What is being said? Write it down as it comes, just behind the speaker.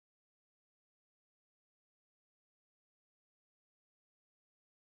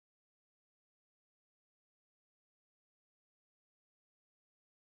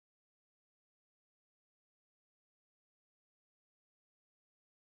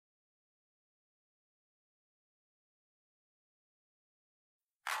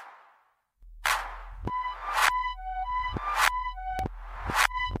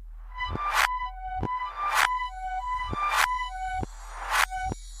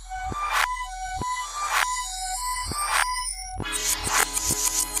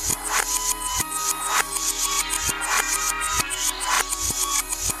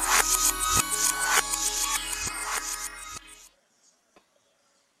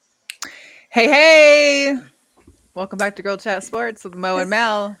Hey, hey! Welcome back to Girl Chat Sports with Mo and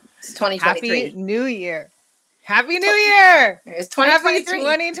Mel. It's Happy 2023. New Year! Happy New Year! It's Happy 2023.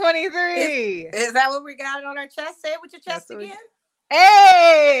 2023! Is that what we got on our chest? Say it with your chest That's what again.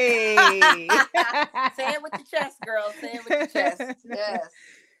 Hey! Say it with your chest, girl. Say it with your chest. Yes.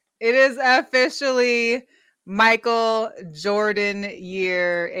 It is officially Michael Jordan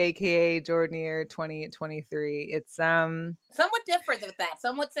year, aka Jordan year 2023. It's Somewhat different with that.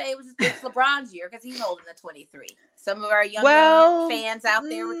 Some would say it's LeBron's year because he's holding the 23. Some of our younger fans out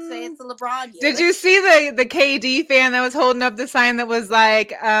there would say it's the LeBron year. Did you see the KD fan that was holding up the sign that was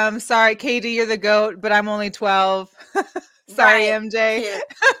like, sorry, KD, you're the GOAT, but I'm only 12. Sorry, right. MJ.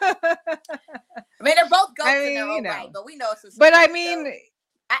 I mean, they're both GOATs in their own right, but we know it's But I mean,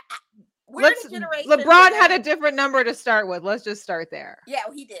 we're in a generation. LeBron had a different number to start with. Let's just start there. Yeah,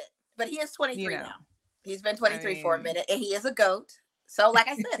 he did. But he is 23 now. He's been 23 for a minute, and he is a GOAT. So, like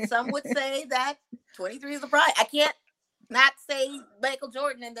I said, some would say that 23 is LeBron. I can't not say Michael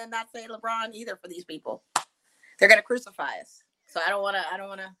Jordan and then not say LeBron either for these people. They're gonna crucify us. So I don't wanna.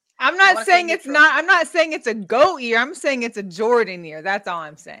 I'm not saying it's not. I'm not saying it's a GOAT year. I'm saying it's a Jordan year. That's all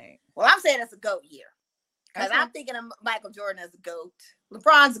I'm saying. Well, I'm saying it's a GOAT year because I'm thinking of Michael Jordan as a GOAT.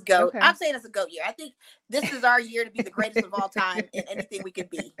 LeBron's a GOAT. Okay. I'm saying it's a GOAT year. I think this is our year to be the greatest of all time in anything we could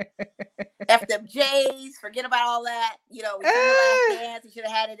be. F them Jays, forget about all that. You know, we seen the Last Dance. He should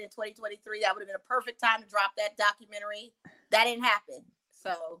have had it in 2023. That would have been a perfect time to drop that documentary. That didn't happen.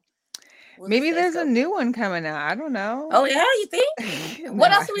 So maybe there's a new one coming out. I don't know. Oh yeah, you think? No,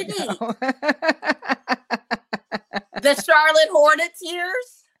 what else do we need? The Charlotte Hornets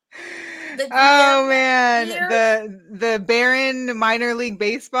years. Oh man, the Barron minor league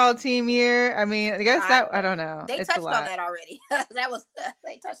baseball team year. I mean, I guess that I don't know. They touched on that already. They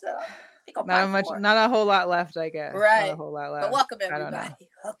touched that on. Not a whole lot left, I guess. Right. Not a whole lot left. But welcome everybody.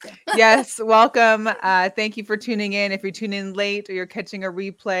 Welcome. Yes, welcome. Thank you for tuning in. If you're tuning in late or you're catching a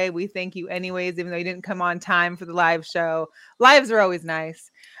replay, we thank you anyways, even though you didn't come on time for the live show. Lives are always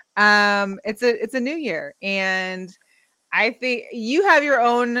nice. It's a new year, and I think you have your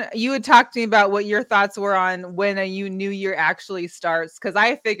own. You would talk to me about what your thoughts were on when a new year actually starts. Because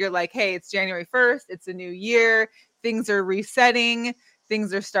I figure like, hey, it's January 1st. It's a new year. Things are resetting.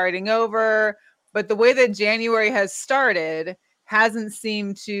 Things are starting over. But the way that January has started hasn't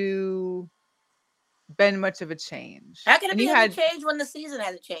seemed to been much of a change. How can it be a change when the season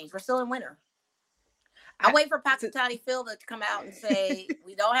hasn't changed? We're still in winter. I'm waiting for Punxsutawney Phil to come out and say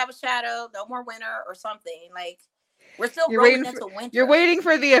we don't have a shadow, no more winter or something like. We're still rolling into winter. You're waiting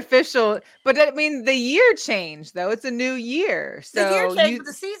for the official, but I mean the year changed though. It's a new year. So the year changed, but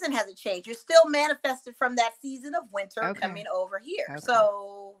the season hasn't changed. You're still manifested from that season of winter coming over here. Okay.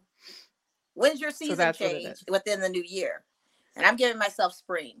 So when's your season change within the new year? And I'm giving myself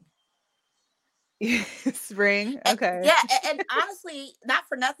spring. Spring. Okay. And honestly, not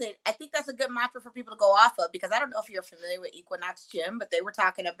for nothing, I think that's a good mantra for people to go off of because I don't know if you're familiar with Equinox Gym, but they were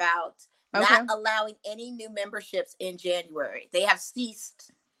talking about not allowing any new memberships in January. They have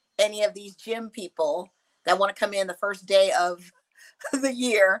ceased any of these gym people that want to come in the first day of the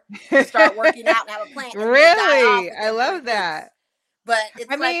year to start working out and have a plan. Really? I love that. But it's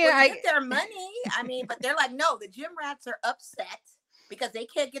get their money. I mean, but they're like, no, the gym rats are upset because they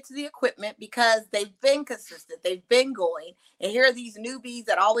can't get to the equipment because they've been consistent. They've been going. And here are these newbies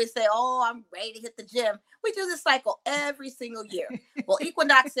that always say, oh, I'm ready to hit the gym. We do this cycle every single year. Well,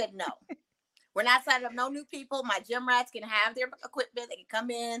 Equinox said, no, we're not signing up no new people. My gym rats can have their equipment. They can come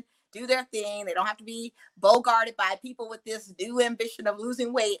in, do their thing. They don't have to be bogarted by people with this new ambition of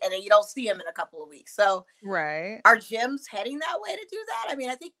losing weight. And then you don't see them in a couple of weeks. So are gyms heading that way to do that? I mean,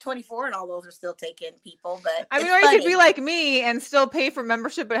 I think 24 and all those are still taking people, but I mean, or you could be like me and still pay for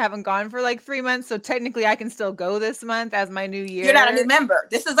membership, but haven't gone for like 3 months. So technically I can still go this month as my new year. You're not a new member.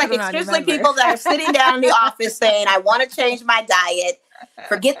 This is like exclusively people that are sitting down in the office saying, I want to change my diet.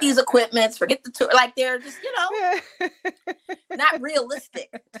 Forget these equipments, forget the tour. Like they're just, not realistic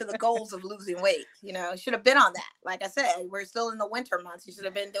to the goals of losing weight. Should have been on that. Like I said, we're still in the winter months. You should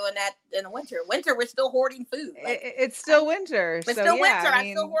have been doing that in the winter. Winter, we're still hoarding food. Like, it's still winter. It's still winter.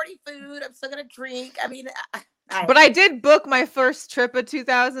 I'm still hoarding food. I'm still going to drink. I mean, but I did book my first trip of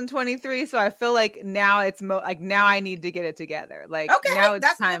 2023. So I feel like now it's now I need to get it together. Like now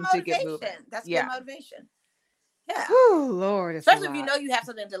it's time to get moving. That's good motivation. Yeah. Oh Lord. Especially if you know you have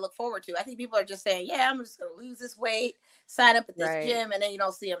something to look forward to. I think people are just saying, yeah, I'm just going to lose this weight, sign up at this gym, and then you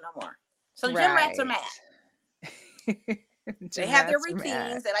don't see them no more. So the gym rats are mad. They have their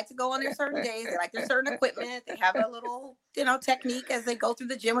routines. They like to go on their certain days. They like their certain equipment. They have a little, technique as they go through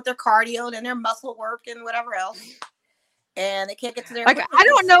the gym with their cardio and their muscle work and whatever else. and they can't get to their like, I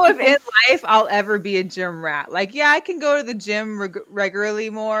don't know if in life I'll ever be a gym rat. Like, yeah, I can go to the gym regularly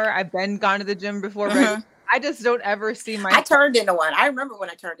more. I've gone to the gym before, but I just don't ever see myself. I turned into one. I remember when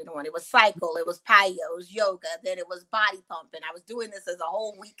I turned into one. It was cycle, it was plyo, it was yoga, then it was body pumping. I was doing this as a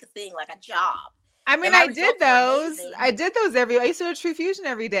whole week thing, like a job. I mean, I did those. I used to do True Fusion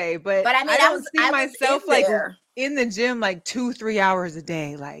every day, but I mean, I don't see myself like in the gym like 2-3 hours a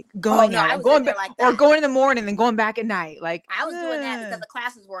day, like going going back, like or going in the morning and going back at night. Like I was doing that because the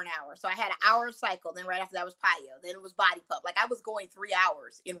classes were an hour, so I had an hour cycle. Then right after that was plyo. Then it was body pump. Like I was going 3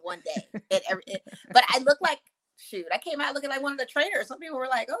 hours in one day. But I looked like. Shoot, I came out looking like one of the trainers. Some people were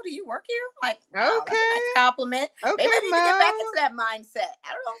like, "Oh, do you work here?" Like, oh, okay, that's a nice compliment. Okay, maybe I need to get back into that mindset.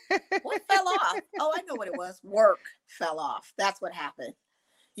 I don't know what fell off. Oh, I know what it was. Work fell off. That's what happened.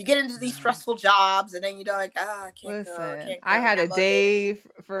 You get into these stressful jobs, and then you don't like, I can't go. I had a day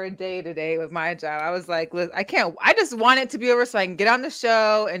today with my job. I was like, I can't. I just want it to be over so I can get on the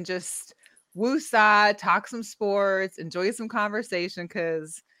show and just woo-saw, talk some sports, enjoy some conversation,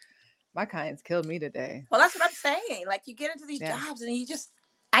 because my clients killed me today. Well, that's what I'm saying. Like, you get into these jobs and you just,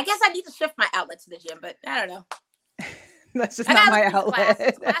 I guess I need to shift my outlet to the gym, but I don't know. That's just not my outlet.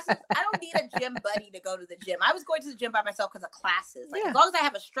 Classes. I don't need a gym buddy to go to the gym. I was going to the gym by myself because of classes. Like, as long as I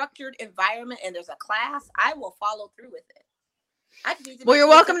have a structured environment and there's a class, I will follow through with it. Well, you're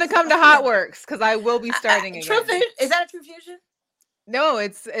welcome to come to Hot Works, because I will be starting again. True Fusion? Is that a True Fusion? No,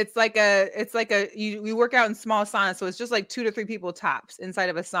 it's like we work out in small saunas, so it's just like 2 to 3 people tops inside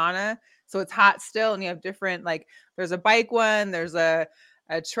of a sauna. So it's hot still, and you have different, like, there's a bike one, there's not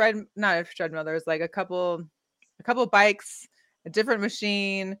a treadmill. There's like a couple bikes, a different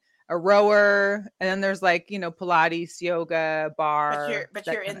machine, a rower, and then there's like, Pilates, yoga, bar. But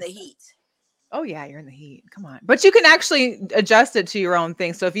you're in the heat. Oh yeah, you're in the heat. Come on. But you can actually adjust it to your own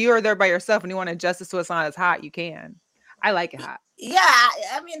thing. So if you are there by yourself and you want to adjust it so it's not as hot, you can. I like it hot. Yeah,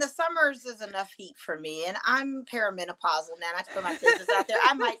 I mean, the summers is enough heat for me, and I'm perimenopausal now. Not to put my business out there.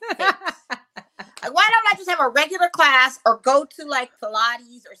 I might think, why don't I just have a regular class or go to like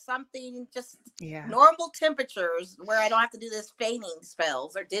Pilates or something, just normal temperatures where I don't have to do this fainting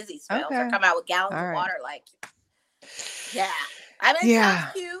spells or dizzy spells or come out with gallons of water. Like, I mean, it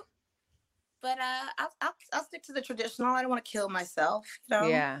sounds cute, but I'll stick to the traditional. I don't want to kill myself.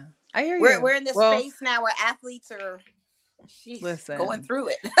 Yeah, I hear you. We're in this space now where athletes are. Going through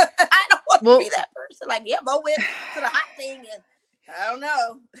it. I don't want to be that person. Like, Mo went to the hot thing, and I don't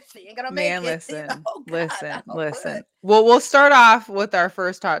know. She ain't gonna make it. Listen. Well, we'll start off with our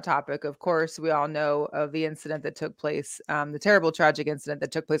first hot topic. Of course, we all know of the incident that took place, the terrible, tragic incident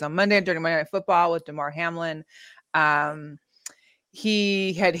that took place on Monday during Monday Night Football with Damar Hamlin.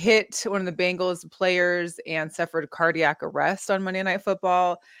 He had hit one of the Bengals players and suffered cardiac arrest on Monday Night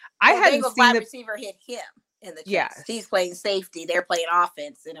Football. I hadn't seen wide receiver hit him in the chest. Yes. He's playing safety. They're playing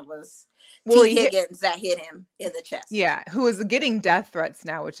offense, and it was T. Higgins that hit him in the chest. Yeah, who is getting death threats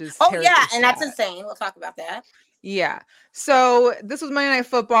now, which is and that's insane. We'll talk about that. Yeah. So this was Monday Night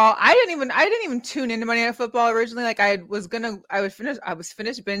Football. I didn't even tune into Monday Night Football originally. Like I was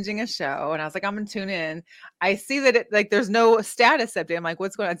finished binging a show, and I was like, I'm gonna tune in. I see that there's no status update. I'm like,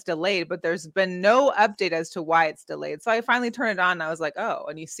 what's going on? It's delayed, but there's been no update as to why it's delayed. So I finally turned it on, and I was like, oh,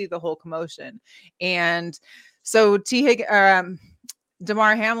 and you see the whole commotion. And so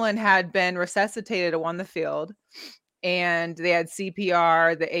Damar Hamlin had been resuscitated on the field. And they had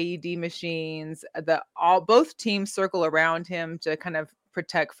CPR, the AED machines, both teams circle around him to kind of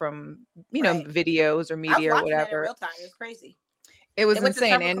protect from, videos or media or whatever. It in real time. It was crazy. It was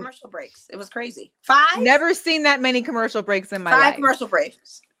insane. And commercial breaks. It was crazy. 5? Never seen that many commercial breaks in my life. 5 commercial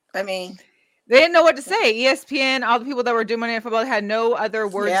breaks. I mean, they didn't know what to say. ESPN, all the people that were doing Monday Night Football had no other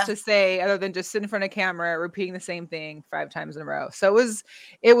words to say other than just sit in front of camera, repeating the same thing 5 times in a row. So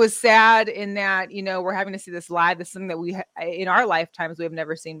it was sad in that, we're having to see this live. This is something that we, in our lifetimes, we have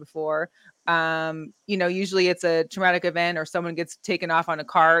never seen before. Usually it's a traumatic event or someone gets taken off on a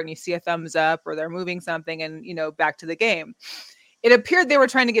cart and you see a thumbs up or they're moving something and, back to the game. It appeared they were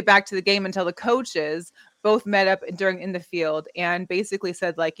trying to get back to the game until the coaches both met up in the field and basically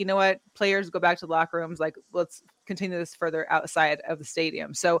said, like, you know what, players go back to the locker rooms. Like, let's continue this further outside of the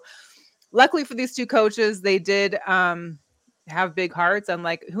stadium. So luckily for these 2 coaches, they did have big hearts. And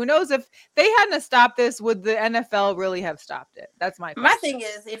like, who knows if they hadn't stopped this, would the NFL really have stopped it? That's my question. My thing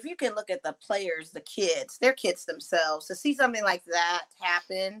is, if you can look at the players, the kids, their kids themselves, to see something like that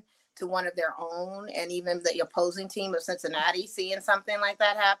happen to one of their own, and even the opposing team of Cincinnati seeing something like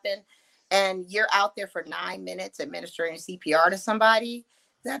that happen, and you're out there for 9 minutes administering CPR to somebody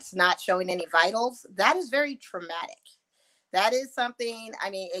that's not showing any vitals, that is very traumatic. That is something, I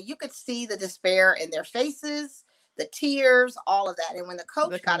mean, you could see the despair in their faces, the tears, all of that. And when the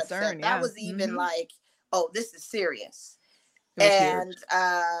coach got concern, upset, that was even like, oh, this is serious. And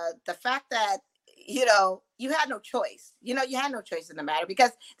the fact that, you know, you had no choice. You know, you had no choice in the matter,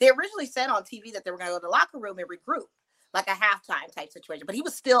 because they originally said on TV that they were going to go to the locker room and regroup, like a halftime type situation. But he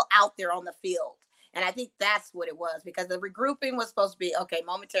was still out there on the field. And I think that's what it was, because the regrouping was supposed to be, okay,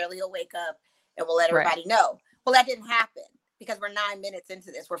 momentarily he'll wake up and we'll let everybody know. Well, that didn't happen, because we're 9 minutes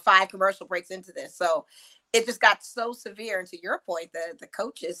into this. We're 5 commercial breaks into this. So it just got so severe. And to your point, the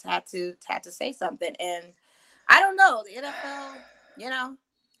coaches had to say something. And I don't know, the NFL, you know,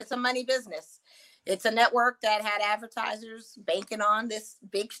 it's a money business. It's a network that had advertisers banking on this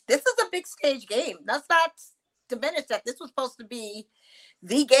is a big stage game. Let's not diminish that. This was supposed to be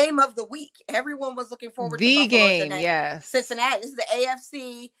the game of the week. Everyone was looking forward to the game. Yes, Cincinnati. This is the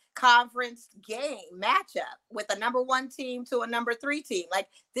AFC conference game matchup with a number 1 team to a number 3 team. Like,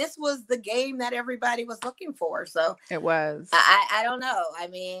 this was the game that everybody was looking for. So it was. I don't know. I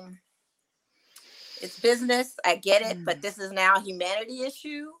mean, it's business. I get it, but this is now a humanity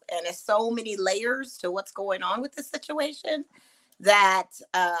issue, and there's so many layers to what's going on with this situation that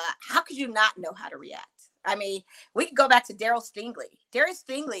how could you not know how to react? I mean, we can go back to Darryl Stingley. Darryl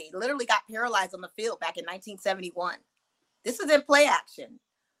Stingley literally got paralyzed on the field back in 1971. This is in play action.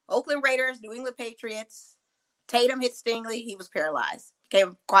 Oakland Raiders, New England Patriots. Tatum hit Stingley. He was paralyzed.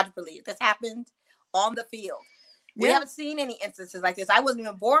 Became quadriplegic. This happened on the field. We haven't seen any instances like this. I wasn't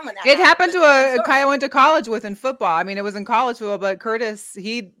even born when that happened. It happened to a guy I went to college with in football. I mean, it was in college football, but Curtis,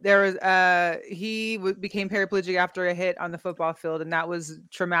 he became paraplegic after a hit on the football field, and that was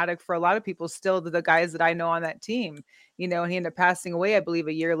traumatic for a lot of people. Still, the guys that I know on that team, you know, and he ended up passing away, I believe,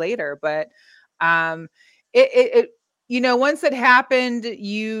 a year later. But you know, once it happened,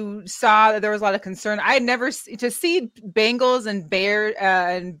 you saw that there was a lot of concern. I had never to see Bengals and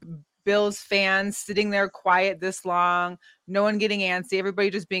Bills fans sitting there quiet this long, no one getting antsy,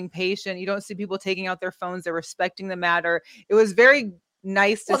 everybody just being patient. You don't see people taking out their phones. They're respecting the matter. It was very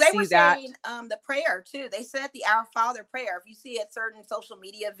nice to see that. They were saying the prayer too. They said the Our Father prayer. If you see at certain social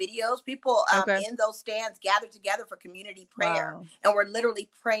media videos, people in those stands gathered together for community prayer. Wow. And we're literally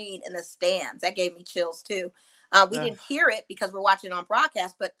praying in the stands. That gave me chills too. We didn't hear it because we're watching on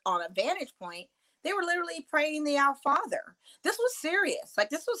broadcast, but on a vantage point, they were literally praying the Our Father. This was serious. Like,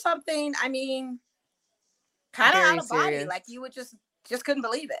 this was something, I mean, kind of out of body. Like, you would just couldn't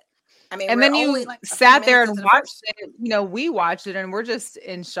believe it. I mean, and then you sat there and watched it. You know, we watched it and we're just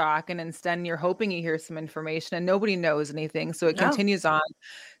in shock and in stun. You're hoping you hear some information and nobody knows anything. So it continues on.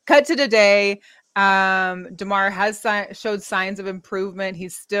 Cut to today. Damar has showed signs of improvement.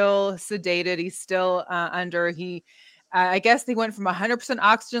 He's still sedated. He's still I guess they went from 100%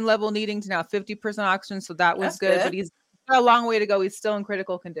 oxygen level needing to now 50% oxygen. So that was good, but he's got a long way to go. He's still in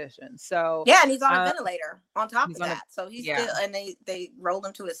critical condition. So yeah, and he's on a ventilator on top of that. So he's still, and they rolled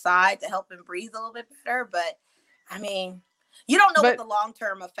him to his side to help him breathe a little bit better. But I mean, you don't know what the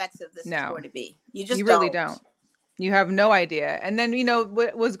long-term effects of this is going to be. You really don't. You have no idea. And then, you know,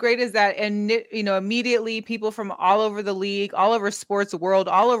 what was great is that, and, you know, immediately people from all over the league, all over sports world,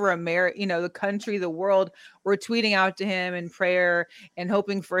 all over America, you know, the country, the world, were tweeting out to him in prayer and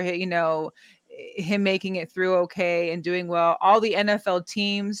hoping for, you know, him making it through okay and doing well. All the NFL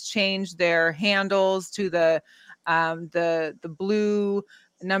teams changed their handles to the blue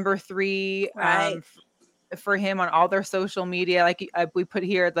number 3, for him on all their social media. Like we put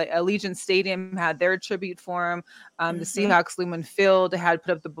here, like Allegiant Stadium had their tribute for him. The Seahawks Lumen Field had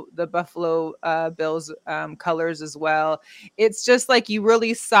put up the Buffalo Bills colors as well. It's just like you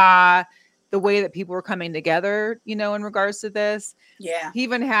really saw the way that people were coming together, you know, in regards to this. Yeah. He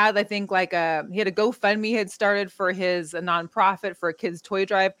even had, I think, like he had a GoFundMe he had started for his nonprofit for a kids' toy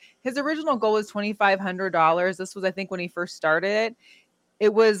drive. His original goal was $2,500. This was, I think, when he first started.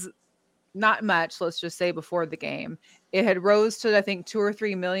 It was not much, let's just say, before the game. It had rose to, I think, 2 or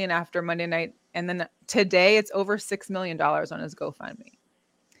 3 million after Monday night. And then today it's over $6 million on his GoFundMe.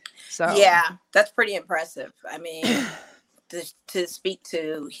 So yeah, that's pretty impressive. I mean, to speak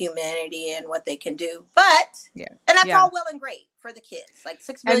to humanity and what they can do. But and that's all well and great for the kids. Like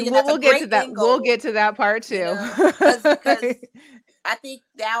 $6 million. And we'll get to that. We'll get to that part too. You know, because I think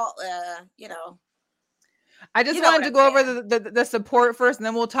now, you know, I just wanted to go over the support first, and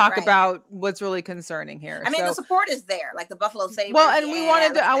then we'll talk about what's really concerning here. I mean, the support is there, like the Buffalo Sabres. Well, and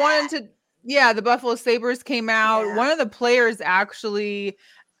the Buffalo Sabres came out. Yeah. One of the players actually,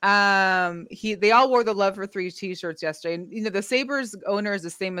 they all wore the Love for 3 t-shirts yesterday. And, you know, the Sabres owner is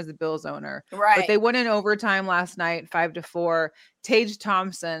the same as the Bills owner. Right. But they went in overtime last night, 5-4. Tage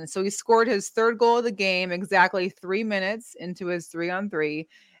Thompson. So he scored his 3rd goal of the game exactly 3 minutes into his 3-on-3.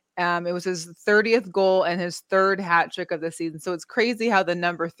 It was his 30th goal and his third hat trick of the season. So it's crazy how the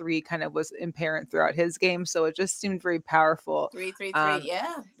number 3 kind of was apparent throughout his game. So it just seemed very powerful. 3-3-3.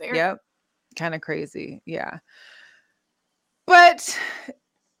 Yeah. Very. Yep. Kind of crazy. Yeah. But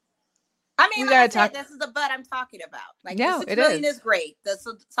I mean, like I said, this is the butt I'm talking about. Like, the $6 million is great. The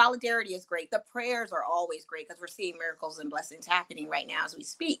solidarity is great. The prayers are always great because we're seeing miracles and blessings happening right now as we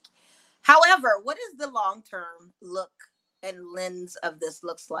speak. However, what is the long-term look and lens of this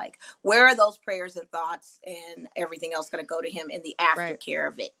looks like? Where are those prayers and thoughts and everything else going to go to him in the aftercare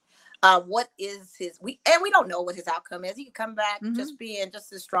of it? What is we don't know what his outcome is. He could come back just being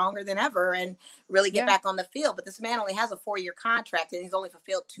just as stronger than ever and really get back on the field. But this man only has a 4-year contract and he's only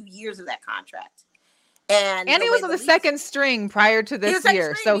fulfilled 2 years of that contract. And he was on the second string prior to this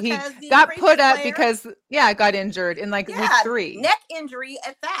year. So he got put up because got injured in like week 3. Neck injury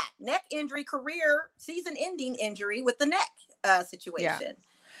at that. Neck injury, career season ending injury with the neck situation. Yeah.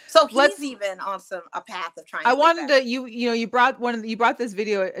 So he's even on a path of trying. I wanted to you brought this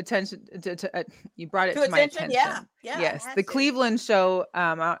video attention to you brought it to my attention. Yeah. Yes, the Cleveland show.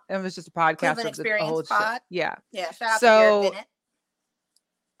 It was just a podcast. Cleveland Experience Pod. Yeah. Shout out to Jared Bennett.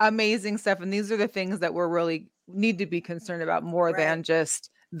 Amazing stuff, and these are the things that we're really need to be concerned about more than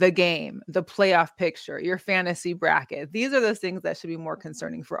just the game, the playoff picture, your fantasy bracket. These are those things that should be more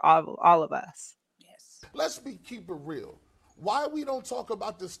concerning for all of us. Yes. Let's keep it real. Why we don't talk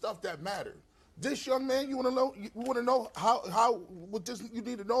about the stuff that matter? This young man, you want to know how what this you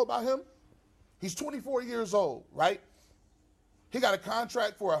need to know about him? He's 24 years old, right? He got a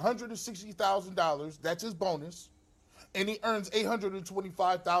contract for $160,000. That's his bonus, and he earns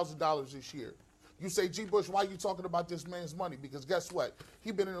 $825,000 this year. You say, G. Bush, why are you talking about this man's money? Because guess what?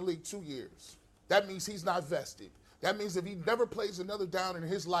 He's been in the league 2 years. That means he's not vested. That means if he never plays another down in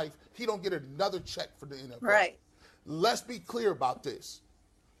his life, he don't get another check for the NFL. Right. Let's be clear about this.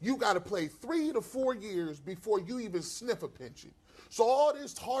 You got to play 3 to 4 years before you even sniff a pension. So all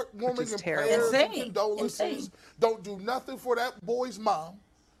this heartwarming and prayers and condolences don't do nothing for that boy's mom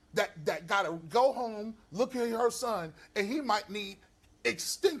that got to go home, look at her son, and he might need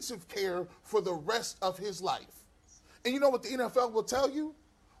extensive care for the rest of his life. And you know what the NFL will tell you?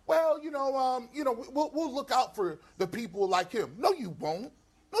 Well, we'll look out for the people like him. No, you won't.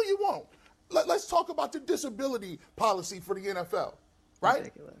 No, you won't. Let's talk about the disability policy for the NFL, right?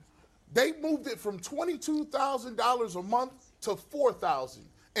 Ridiculous. They moved it from $22,000 a month to $4,000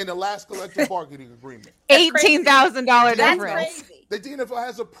 in the last collective bargaining agreement. $18,000 difference. The NFL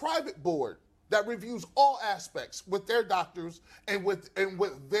has a private board that reviews all aspects with their doctors and with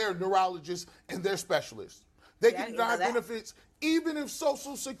their neurologists and their specialists. They can deny benefits even if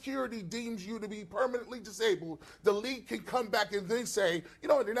Social Security deems you to be permanently disabled. The league can come back and then say,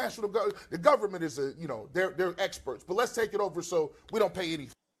 the government is they're experts, but let's take it over so we don't pay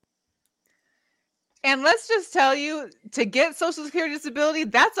anything. And let's just tell you, to get Social Security disability,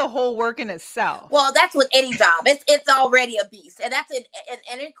 that's a whole work in itself. Well, that's with any job. It's already a beast, and that's an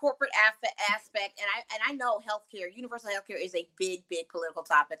corporate aspect. And I know healthcare, universal healthcare, is a big political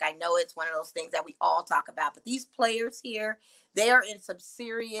topic. I know it's one of those things that we all talk about. But these players here, they are in some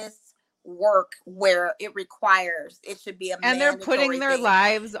serious work where it should be a and they're putting their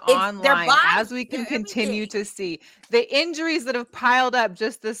lives online as we can continue to see the injuries that have piled up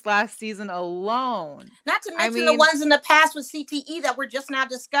just this last season alone, not to mention the ones in the past with CTE that we're just now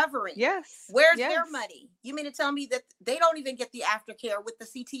discovering. Where's their money? You mean to tell me that they don't even get the aftercare with the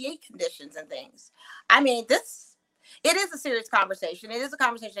CTE conditions and things? I mean, it is a serious conversation. It is a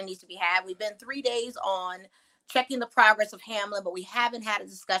conversation that needs to be had. We've been 3 days on checking the progress of Hamlin, but we haven't had a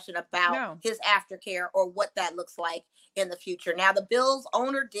discussion about his aftercare or what that looks like in the future. Now, the Bills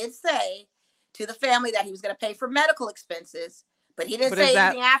owner did say to the family that he was going to pay for medical expenses, but he didn't say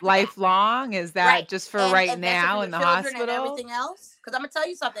anything after lifelong? Is that just for right now in the hospital? And everything else? Because I'm going to tell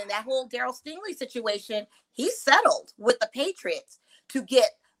you something. That whole Darryl Stingley situation, he settled with the Patriots to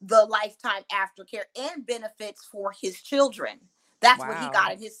get the lifetime aftercare and benefits for his children. That's what he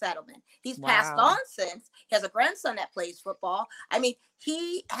got in his settlement. He's passed on since. He has a grandson that plays football. I mean,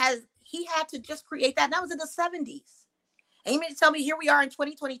 he had to just create that. And that was in the 70s. And you mean to tell me here we are in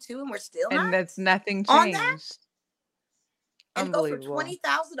 2022 and we're still and that's nothing changed. That? And go from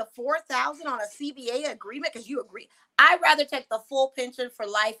 20,000 to 4,000 on a CBA agreement because you agree. I'd rather take the full pension for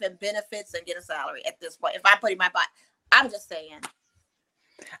life and benefits and get a salary at this point. If I put in my butt, I'm just saying.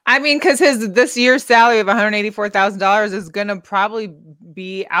 I mean, because this year's salary of $184,000 is going to probably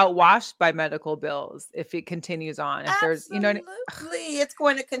be outwashed by medical bills if it continues on. If there's, it's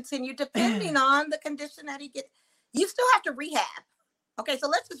going to continue depending on the condition that he gets. You still have to rehab. Okay, so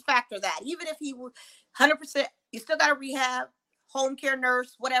let's just factor that. Even if he was 100%, you still got to rehab. home care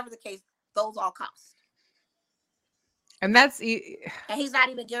nurse, whatever the case, those all cost. And he's not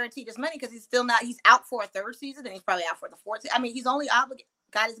even guaranteed his money because he's out for a third season and he's probably out for the fourth. I mean, he's only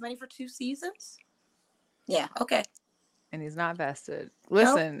got his money for 2 seasons. Yeah. Okay. And he's not vested.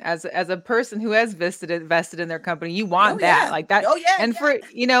 Listen, nope. as a person who has vested in their company, you want that like that. Oh yeah. And for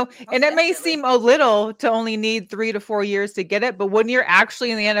and it may seem a little to only need 3 to 4 years to get it, but when you're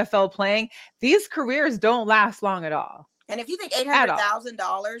actually in the NFL playing, these careers don't last long at all. And if you think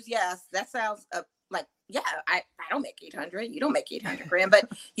 $800,000, yes, that sounds like I don't make 800. You don't make 800 grand, but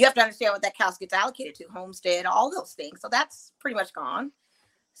you have to understand what that house gets allocated to, homestead, all those things. So that's pretty much gone.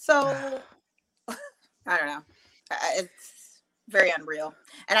 So I don't know. It's very unreal.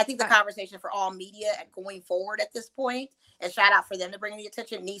 And I think the conversation for all media and going forward at this point, and shout out for them to bring the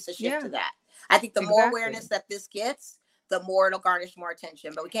attention, needs to shift to that. I think the more awareness that this gets, the more it'll garnish more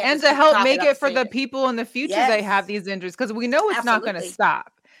attention. But we can't. And to help make it for the people in the future they have these injuries, because we know it's not going to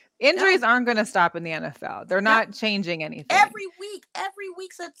stop. Injuries aren't going to stop in the NFL. They're not changing anything. Every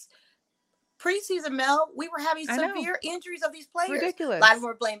week since preseason, Mel, we were having severe injuries of these players. Ridiculous. A lot of them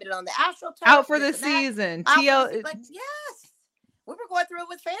were blaming it on the AstroTurf. Out for the season. Yes. We were going through it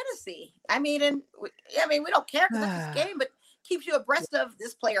with fantasy. I mean, we don't care because it's this game, but keeps you abreast of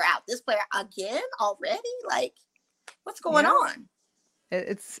this player out. This player again already? Like, what's going on?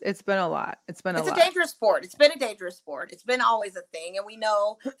 It's been a lot. It's a dangerous sport. It's been a dangerous sport. It's been always a thing. And we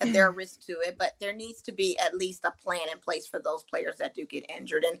know that there are risks to it, but there needs to be at least a plan in place for those players that do get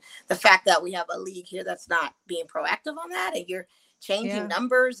injured. And the fact that we have a league here that's not being proactive on that, and you're changing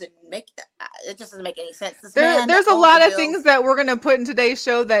numbers and it just doesn't make any sense. There's a lot of things that we're going to put in today's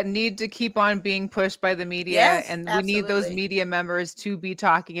show that need to keep on being pushed by the media, and we need those media members to be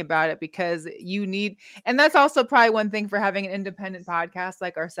talking about it, because and that's also probably one thing for having an independent podcast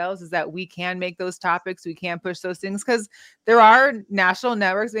like ourselves, is that we can make those topics, we can push those things, because there are national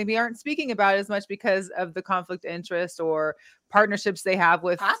networks maybe aren't speaking about it as much because of the conflict of interest or partnerships they have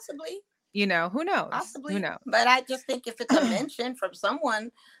with possibly. Who knows? Possibly. Who knows? But I just think if it's a mention from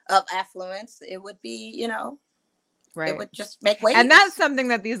someone of affluence, it would be, right. It would just make waves. And that's something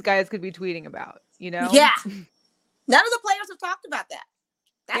that these guys could be tweeting about, Yeah. None of the players have talked about that.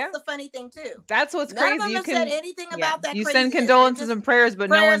 That's the funny thing too. That's what's crazy. None of them said anything about that. You send condolences and prayers, but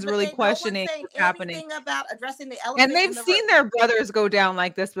no one's really questioning what's happening. About addressing the elephant. And they've seen their brothers go down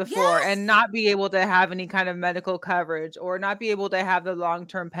like this before and not be able to have any kind of medical coverage or not be able to have the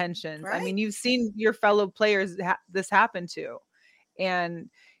long-term pensions. Right? I mean, you've seen your fellow players this happen to, and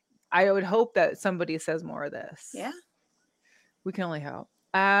I would hope that somebody says more of this. Yeah, we can only hope.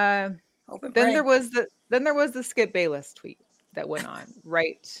 Then there was the Skip Bayless tweet that went on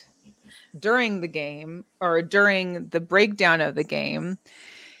right during the game, or during the breakdown of the game.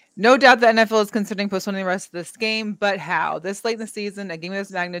 No doubt the NFL is considering postponing the rest of this game, but how? This late in the season, a game of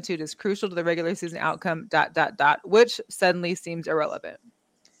this magnitude is crucial to the regular season outcome, ... which suddenly seems irrelevant.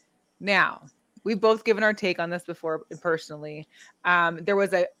 Now, we've both given our take on this before personally.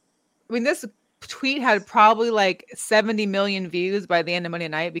 This tweet had probably like 70 million views by the end of Monday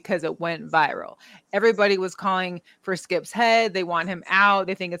night because it went viral. Everybody was calling for Skip's head. They want him out.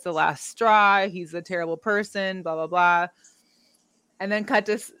 They think it's the last straw. He's a terrible person, blah, blah, blah. And then cut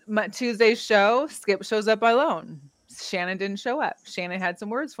to Tuesday's show. Skip shows up alone. Shannon didn't show up. Shannon had some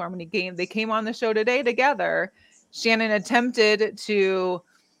words for him when they came on the show today together. Shannon attempted to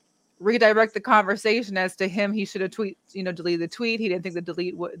redirect the conversation as to him. He should have deleted the tweet. He didn't think the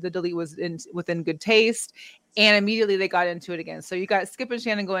delete was within good taste, and immediately they got into it again. So you got Skip and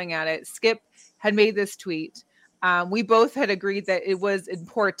Shannon going at it. Skip had made this tweet. We both had agreed that it was in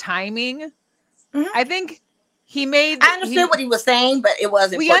poor timing. Mm-hmm. I think I understood what he was saying, but it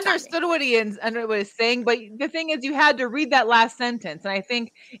wasn't. We understood what he was saying, but the thing is, you had to read that last sentence, and I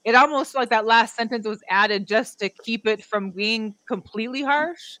think it almost felt like that last sentence was added just to keep it from being completely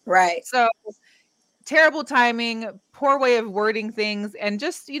harsh. Right. So terrible timing, poor way of wording things, and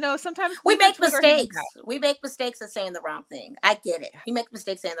just sometimes we make mistakes. We make mistakes of saying the wrong thing. I get it. We make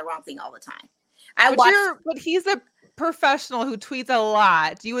mistakes saying the wrong thing all the time. But he's a professional who tweets a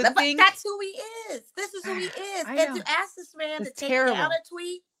lot. You would think that's who he is. This is who he is. And to ask this man to take down a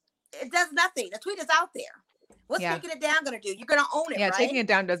tweet, it does nothing. The tweet is out there. What's taking it down going to do? You're going to own it, right? Taking it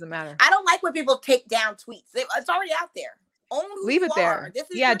down doesn't matter. I don't like when people take down tweets. It's already out there. Leave it there.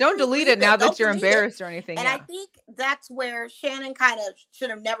 Don't delete it now that you're embarrassed or anything. And I think that's where Shannon kind of should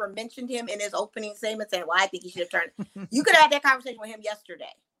have never mentioned him in his opening statement, saying, well, I think he should have turned. You could have had that conversation with him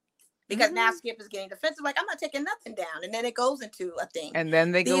yesterday. Because now Skip is getting defensive, like, I'm not taking nothing down. And then it goes into a thing. And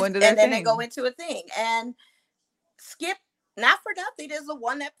then they go into a thing. And Skip not for nothing, is the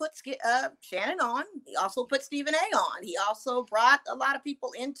one that put Shannon on. He also put Stephen A on. He also brought a lot of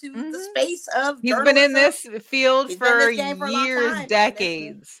people into the space of He's journalism. Been in this field for years,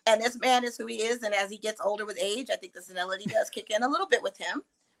 decades. And this man is who he is. And as he gets older with age, I think the senility does kick in a little bit with him.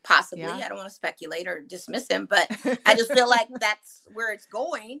 Possibly. Yeah. I don't want to speculate or dismiss him, but I just feel like that's where it's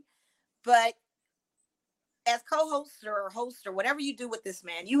going. But as co-host or host or whatever you do with this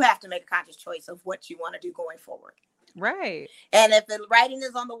man, you have to make a conscious choice of what you want to do going forward. Right. And if the writing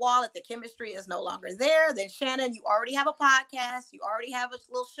is on the wall, if the chemistry is no longer there, then Shannon, you already have a podcast. You already have a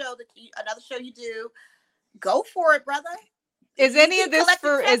little show another show you do. Go for it, brother. Is any of this like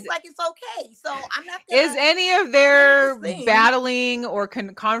it's okay? So I'm not. Is any of their battling or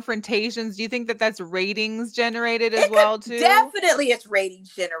confrontations? Do you think that that's ratings generated as well too? Definitely, it's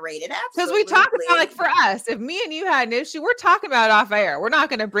ratings generated. Because we talk about, like, for us, if me and you had an issue, we're talking about it off air. We're not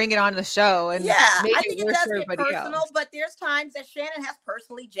going to bring it on the show and make I think it does get personal. Else. But there's times that Shannon has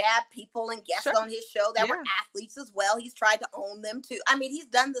personally jabbed people and guests on his show that were athletes as well. He's tried to own them too. I mean, he's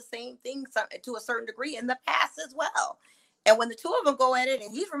done the same thing to a certain degree in the past as well. And when the two of them go at it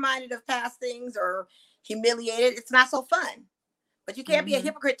and he's reminded of past things or humiliated, it's not so fun. But you can't be a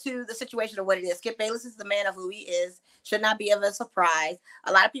hypocrite to the situation of what it is. Skip Bayless is the man of who he is. Should not be of a surprise.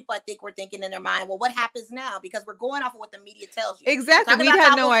 A lot of people, I think, were thinking in their mind, well, what happens now? Because we're going off of what the media tells you. Exactly. We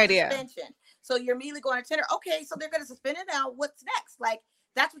had no idea. Suspension. So you're immediately going to tender. Okay, so they're going to suspend it now. What's next? Like,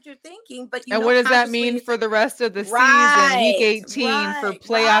 that's what you're thinking. But what does that mean for the rest of the season, week 18, for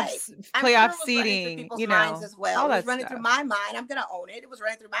playoff seeding? You know, as well. It was running through my mind. I'm going to own it. It was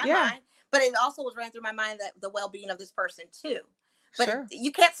running through my mind, but it also was running through my mind that the well-being of this person too. But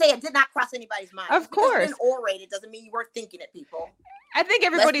you can't say it did not cross anybody's mind. Of course, it's been orated doesn't mean you weren't thinking it, people. I think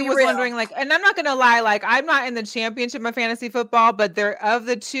everybody was wondering, like, and I'm not going to lie, like, I'm not in the championship of fantasy football, but they're of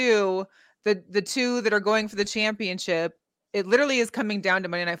the two, the two that are going for the championship. It literally is coming down to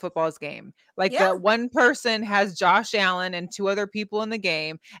Monday Night Football's game. Like, the one person has Josh Allen and two other people in the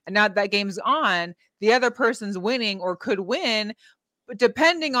game. And now that game's on, the other person's winning or could win,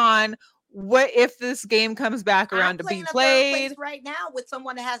 depending on if this game comes back around to be played. Right now with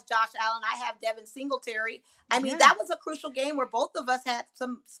someone that has Josh Allen, I have Devin Singletary. I mean, that was a crucial game where both of us had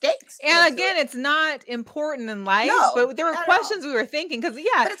some stakes. And again, it's not important in life, but there were questions we were thinking because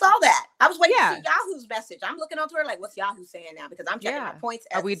but it's all that. I was waiting to see Yahoo's message. I'm looking on Twitter like, what's Yahoo saying now? Because I'm checking my points.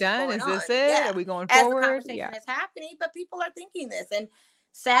 Are we done? Is this it? Are we going forward? The conversation is happening, but people are thinking this, and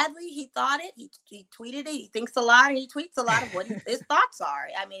sadly, he thought it. He tweeted it. He thinks a lot, and he tweets a lot of what his thoughts are.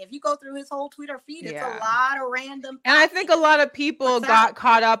 I mean, if you go through his whole Twitter feed, it's a lot of random. And I think a lot of people got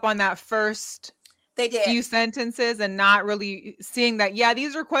caught up on that first few sentences and not really seeing that,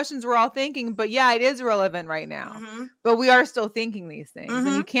 these are questions we're all thinking, but it is relevant right now. But we are still thinking these things.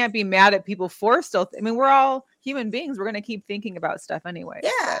 And you can't be mad at people for still. I mean, we're all human beings. We're going to keep thinking about stuff anyway.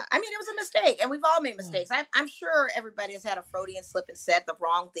 Yeah. But I mean, it was a mistake and we've all made mistakes. I'm sure everybody has had a Freudian slip and said the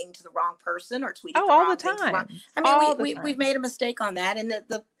wrong thing to the wrong person or tweeted all the time. I mean, we've made a mistake on that. And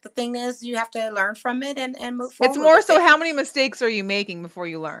the thing is, you have to learn from it and move forward. It's more so how many mistakes are you making before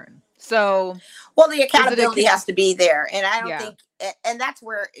you learn? So, well, the accountability has to be there. And I don't think, and that's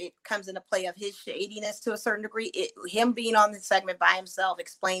where it comes into play of his shadiness to a certain degree. Him being on the segment by himself,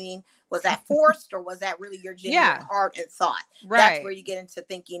 explaining, was that forced or was that really your genuine heart and thought? Right. That's where you get into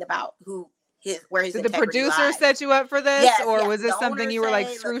thinking about where his Did the producer lies. Set you up for this? Or was this something you were like,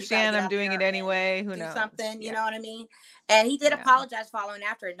 screw Shannon, I'm doing it anyway? Who knows? Something, you know what I mean? And he did apologize following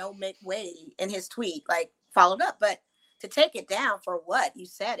after it. No way in his tweet, like followed up, but to take it down for what? You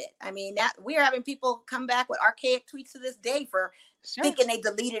said it. I mean, that we're having people come back with archaic tweets to this day for thinking they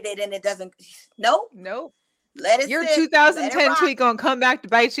deleted it and it doesn't. Nope. Let it Your 2010 tweet gonna come back to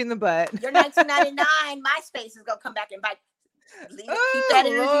bite you in the butt. Your 1999 MySpace is gonna come back and bite. Keep that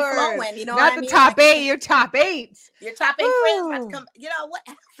energy flowing. You know what I mean? Not the top 8. Your top 8. Your top 8 friends about to come. You know,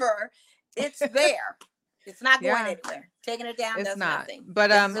 whatever. It's there. It's not going anywhere. Taking it down does nothing.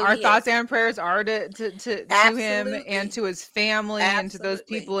 But our thoughts and prayers are to him and to his family and to those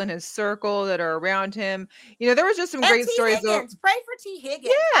people in his circle that are around him. You know, there was just some great stories. Higgins. Pray for T.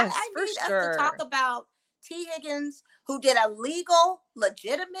 Higgins. Yes, I for need sure. us to talk about T. Higgins, who did a legal,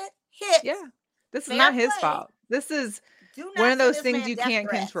 legitimate hit. Yeah, this is not his fault. This is one of those things you can't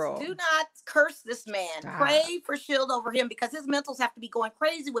control. Do not curse this man. Pray for shield over him because his mentals have to be going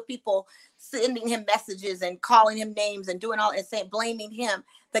crazy with people sending him messages and calling him names and doing all and saying blaming him.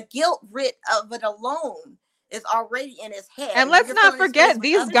 The guilt writ of it alone is already in his head. And let's not forget,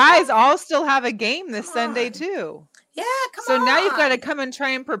 these guys all still have a game this Sunday too. Yeah, come on. So now you've got to to come and try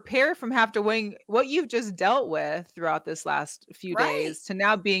and prepare from weighing what you've just dealt with throughout this last few days to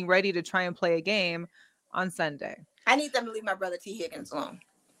now being ready to try and play a game on Sunday. I need them to leave my brother T. Higgins alone.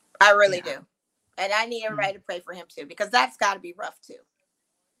 I really do. And I need everybody to pray for him too, because that's got to be rough too.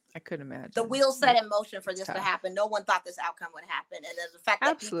 I couldn't imagine. The wheels set in motion for this to happen. No one thought this outcome would happen. And the fact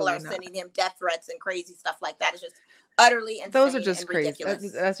that people are sending him death threats and crazy stuff like that is just utterly insane. Those are just crazy.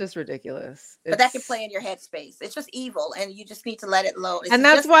 Ridiculous. That's just ridiculous. But that can play in your headspace. It's just evil, and you just need to let it load. And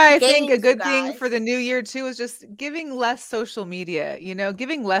that's why I think a good thing for the new year too is just giving less social media,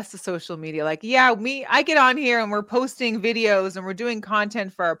 giving less to social media. Like, I get on here and we're posting videos and we're doing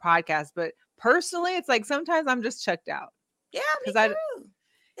content for our podcast, but personally, it's like sometimes I'm just checked out. Yeah, me too.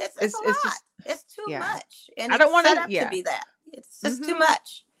 It's a lot. It's too much. And I don't want to be that. It's just too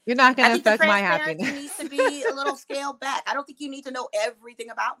much. You're not going to affect my happiness. It needs to be a little scaled back. I don't think you need to know everything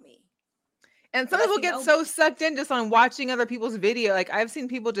about me. And some people get so sucked in just on watching other people's video. Like, I've seen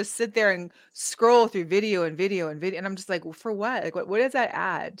people just sit there and scroll through video. And I'm just like, well, for what? Like, what does that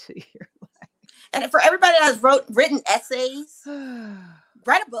add to your life? And for everybody that has written essays,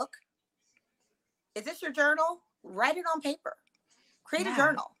 write a book. Is this your journal? Write it on paper. Create a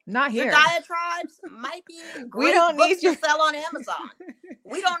journal. Not here. Your diatribes might be great. We don't need to sell on Amazon.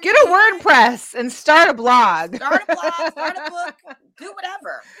 We don't get a WordPress and start a blog. Start a blog, start a book, do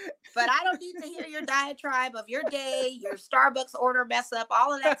whatever. But I don't need to hear your diatribe of your day, your Starbucks order mess up,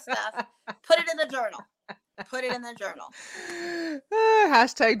 all of that stuff. Put it in the journal. Put it in the journal.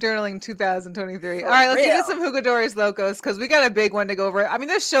 Hashtag journaling 2023. All right, let's get some Jugadores Locos because we got a big one to go over. I mean,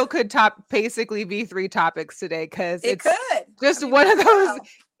 this show could basically be 3 topics today because it's just one of those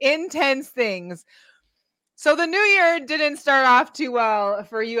intense things. So the new year didn't start off too well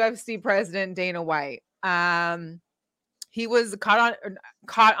for UFC president Dana White. He was caught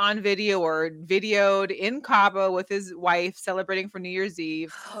on video or videoed in Cabo with his wife celebrating for New Year's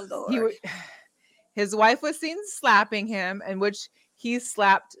Eve. Oh, Lord. His wife was seen slapping him, in which he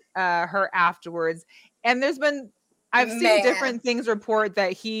slapped her afterwards. And I've seen different things report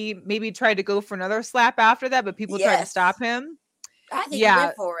that he maybe tried to go for another slap after that, but people tried to stop him. I think he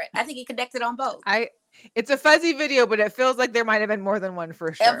went for it. I think he connected on both. It's a fuzzy video, but it feels like there might have been more than one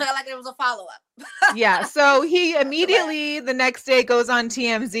for sure. It felt like it was a follow-up. Yeah. So he immediately the next day goes on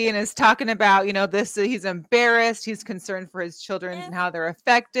TMZ and is talking about, he's embarrassed. He's concerned for his children and how they're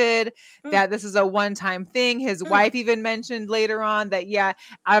affected, that this is a one-time thing. His wife even mentioned later on that,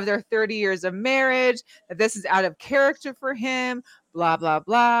 out of their 30 years of marriage, that this is out of character for him, blah, blah,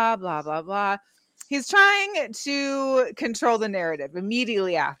 blah, blah, blah, blah. He's trying to control the narrative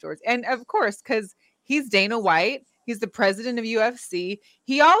immediately afterwards. And of course, because he's Dana White. He's the president of UFC.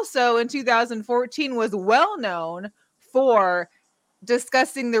 He also, in 2014, was well known for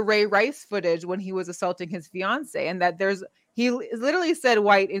discussing the Ray Rice footage when he was assaulting his fiance. And that he literally said,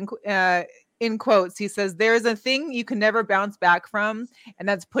 White, in quotes, he says, there's a thing you can never bounce back from, and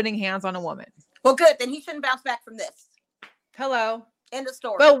that's putting hands on a woman. Well, good. Then he shouldn't bounce back from this. Hello. End of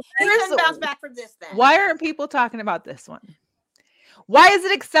story. But he shouldn't bounce back from this then. Why aren't people talking about this one? Why is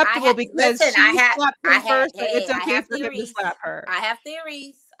it acceptable? Because she slapped him first, it's okay for him to slap her. I have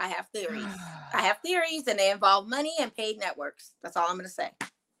theories, and they involve money and paid networks. That's all I'm going to say.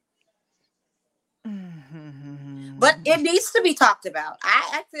 But it needs to be talked about.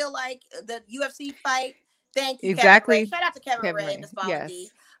 I feel like the UFC fight. Thank you, exactly. Shout out to Kevin Ray and Ms. Bondy.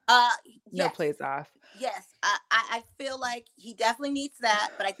 No plays off. Yes, I feel like he definitely needs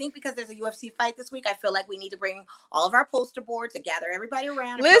that. But I think because there's a UFC fight this week, I feel like we need to bring all of our poster boards to gather everybody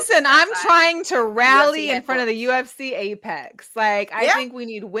around. Listen, I'm trying to rally in front of the UFC Apex. Like, I think we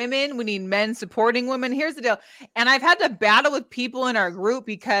need women. We need men supporting women. Here's the deal. And I've had to battle with people in our group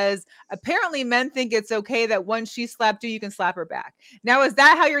because apparently men think it's okay that once she slapped you can slap her back. Now, is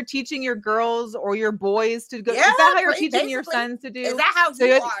that how you're teaching your girls or your boys to go? Is that how you're teaching your sons to do? Is that how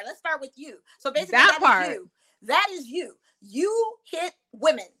you are? Let's start with you. So basically, that is you. You hit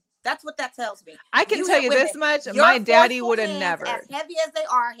women. That's what that tells me. I can tell you this much. My daddy would have never. As heavy as they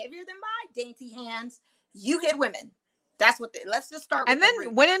are, heavier than my dainty hands, you hit women. That's what let's just start with. And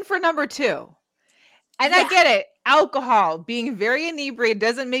then went in for number 2. And I get it. Alcohol, being very inebriated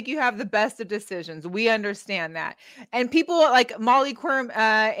doesn't make you have the best of decisions. We understand that. And people like Molly Quirm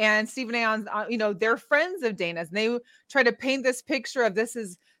and Stephen Aon, they're friends of Dana's. And they try to paint this picture of this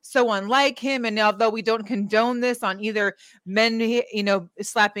is so unlike him. And although we don't condone this on either men,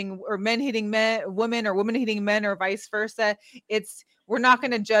 slapping or men hitting women or women hitting men or vice versa, we're not going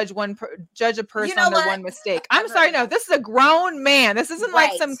to judge a person on their one mistake. I'm sorry. No, this is a grown man. This isn't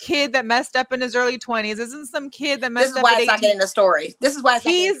like some kid that messed up in his early 20s. This isn't some kid that messed up. This is why it's not getting the story. This is why it's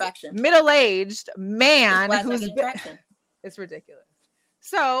not getting traction. He's middle-aged man who's it's ridiculous.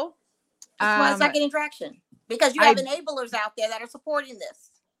 So that's why it's not getting traction, because you have enablers out there that are supporting this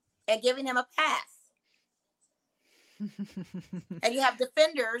and giving him a pass. And you have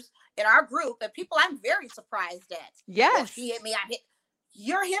defenders in our group and people I'm very surprised at. Yes. Well, she hit me. I hit.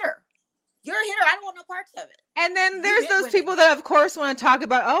 You're a hitter. You're a hitter. I don't want no parts of it. And then there's those people that, of course, want to talk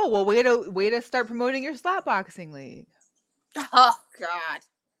about, oh, well, way to start promoting your slap boxing league. Oh, God.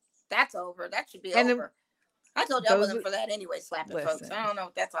 That's over. That should be over. I told you I wasn't for that anyway, slapping folks. I don't know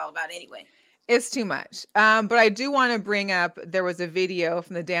what that's all about anyway. It's too much. But I do want to bring up, there was a video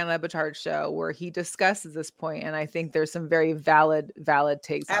from the Dan Le Batard show where he discusses this point, and I think there's some very valid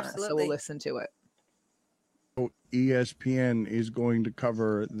takes on it. So we'll listen to it. ESPN is going to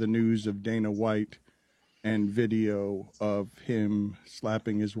cover the news of Dana White and video of him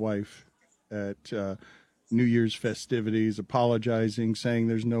slapping his wife at New Year's festivities, apologizing, saying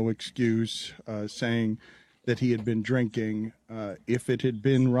there's no excuse, saying that he had been drinking. If it had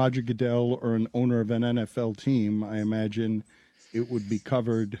been Roger Goodell or an owner of an NFL team, I imagine it would be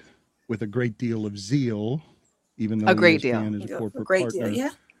covered with a great deal of zeal, even though ESPN is a corporate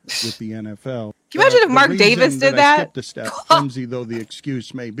partner with the NFL. Can you imagine if Mark Davis did that? I skipped a step, flimsy though the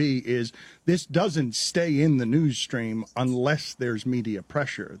excuse may be, is this doesn't stay in the news stream unless there's media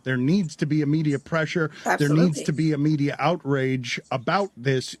pressure. There needs to be a media pressure. Absolutely. There needs to be a media outrage about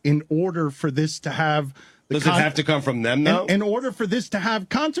this in order for this to have... Does it have to come from them, though? In order for this to have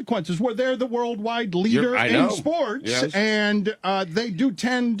consequences, where they're the worldwide leader in sports, yes. And they do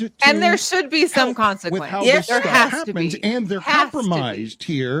tend to... And there should be some consequence. With how this stuff happens, and they're compromised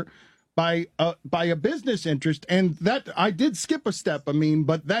here by a business interest, and that I did skip a step,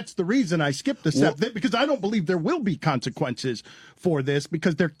 but that's the reason I skipped a step, because I don't believe there will be consequences for this,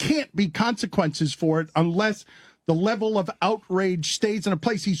 because there can't be consequences for it unless the level of outrage stays in a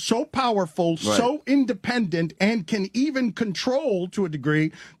place. He's so powerful, so independent, and can even control, to a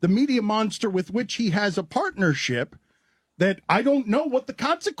degree, the media monster with which he has a partnership, that I don't know what the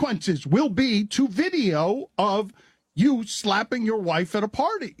consequences will be to video of you slapping your wife at a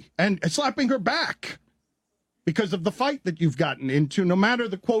party and slapping her back because of the fight that you've gotten into, no matter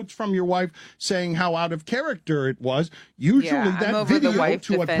the quotes from your wife saying how out of character it was. Usually that video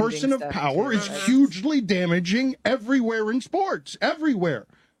to a person of power is hugely damaging everywhere in sports,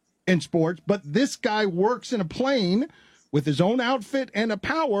 But this guy works in a plane with his own outfit and a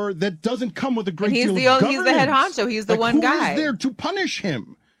power that doesn't come with a great deal of governance. He's the head honcho. He's the one guy. Who is there to punish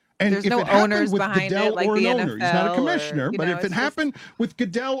him? And there's if no it happened owners with behind Goodell it, like or the an NFL, owner, he's not a commissioner, but if it happened with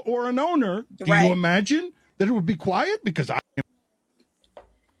Goodell or an owner, do you imagine that it would be quiet? Because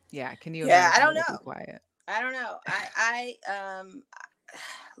can you? Yeah, I don't know. Quiet. I don't know. I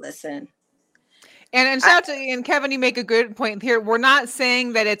listen. And shout out to and Kevin, you make a good point here. We're not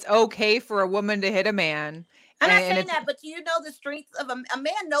saying that it's okay for a woman to hit a man. I'm not saying that, but you know the strength of a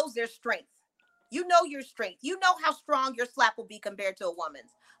man knows their strength. You know your strength. You know how strong your slap will be compared to a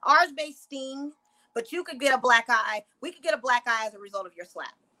woman's. Ours may sting, but you could get a black eye. We could get a black eye as a result of your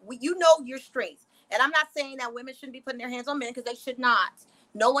slap. You know your strength. And I'm not saying that women shouldn't be putting their hands on men, because they should not.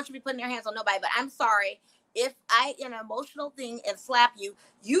 No one should be putting their hands on nobody. But I'm sorry. If I, in an emotional thing, and slap you,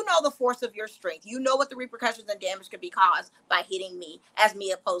 you know the force of your strength. You know what the repercussions and damage could be caused by hitting me, as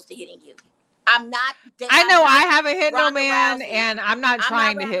me opposed to hitting you. I know I haven't hit no man, and I'm not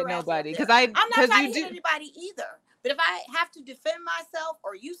trying to hit nobody because I'm not trying to hit anybody either. But if I have to defend myself,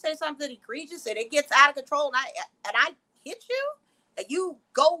 or you say something egregious and it gets out of control, and I hit you, and you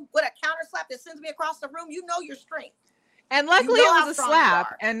go with a counter slap that sends me across the room, you know your strength. And luckily, it was a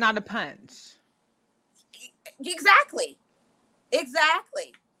slap and not a punch. Exactly.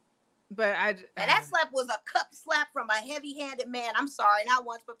 But and that slap was a cup slap from a heavy-handed man. I'm sorry, not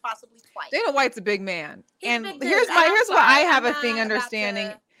once, but possibly twice. Dana White's a big man. And here's what I have a thing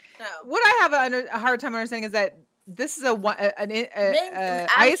understanding. What I have a hard time understanding is that this is an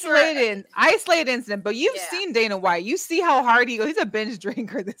isolated incident, but you've seen Dana White. You see how hard he goes. He's a binge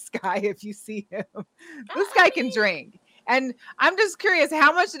drinker, this guy, if you see him. This guy can drink. And I'm just curious,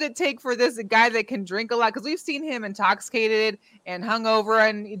 how much did it take for this guy that can drink a lot? Because we've seen him intoxicated and hungover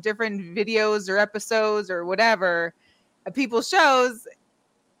on different videos or episodes or whatever, people's shows.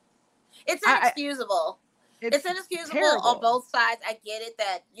 It's inexcusable. It's inexcusable on both sides. I get it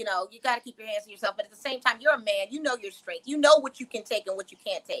that, you got to keep your hands on yourself. But at the same time, you're a man. You know your strength. You know what you can take and what you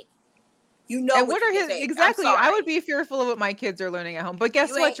can't take. You know and what are his exactly? I would be fearful of what my kids are learning at home. But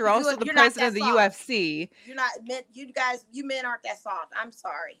guess what? You're also the president of the UFC. You're not meant. You men aren't that soft. I'm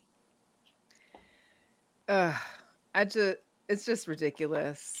sorry. It's just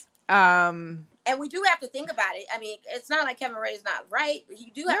ridiculous. And we do have to think about it. I mean, it's not like Kevin Ray is not right.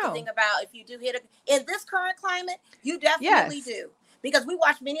 You do have to think about if you do hit in this current climate, you definitely do. Because we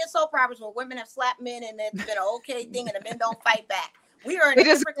watch many soap operas where women have slapped men and it's been an okay thing and the men don't fight back. We are in they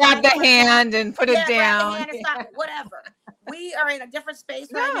just grab the hand and put it down. Grab the hand and stop it, whatever. We are in a different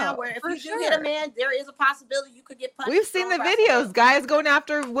space right now where if you do hit a man, there is a possibility you could get punched. We've seen the videos, guys going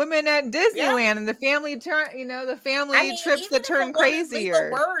after women at Disneyland and the family trips that turn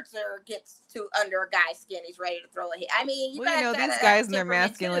crazier. Words gets to under a guy's skin, he's ready to throw a hit. I mean, these guys and their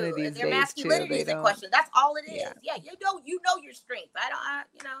masculinity these days. Their masculinity is in question. That's all it is. Yeah, you know your strength.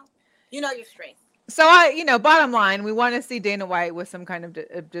 You know your strength. So bottom line, we want to see Dana White with some kind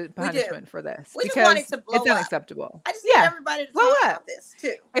of punishment for this because it's unacceptable. I just need everybody to talk about this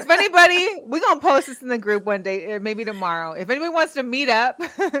too. If anybody, we're gonna post this in the group one day, or maybe tomorrow. If anybody wants to meet up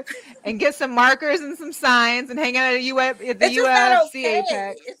and get some markers and some signs and hang out at the UFC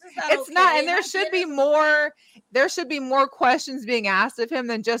Apex, it's not. And there should be more. There should be more questions being asked of him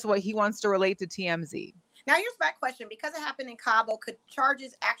than just what he wants to relate to TMZ. Now, here's my question. Because it happened in Cabo, could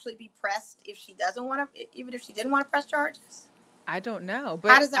charges actually be pressed if she doesn't want to, even if she didn't want to press charges? I don't know.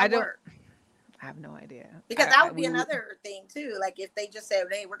 But how does that work? I have no idea. Because that would be another thing, too. Like, if they just said,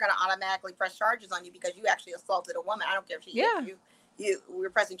 hey, we're going to automatically press charges on you because you actually assaulted a woman. I don't care if she hit you. We're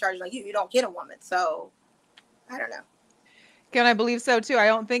pressing charges on you. You don't hit a woman. So, I don't know. Can I believe so, too? I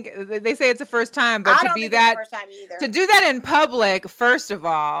don't think they say it's the first time, but to do that in public, first of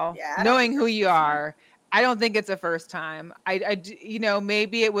all, knowing who you are, I don't think it's the first time.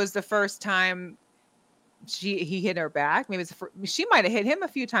 Maybe it was the first time he hit her back. Maybe she might have hit him a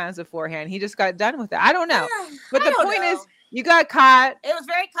few times beforehand. He just got done with it. I don't know. But the point is, you got caught. It was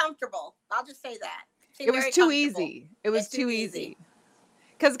very comfortable. I'll just say that. It was too easy. It was too easy.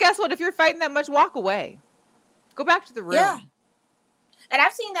 Because guess what? If you're fighting that much, walk away. Go back to the room. Yeah. And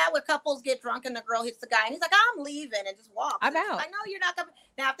I've seen that where couples get drunk and the girl hits the guy and he's like, I'm leaving, and just walks. I'm out. I know you're not coming.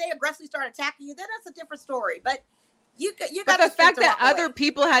 Now, if they aggressively start attacking you, then that's a different story. But you got the fact that other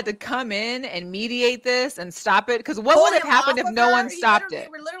people had to come in and mediate this and stop it. Because what would have happened if no one stopped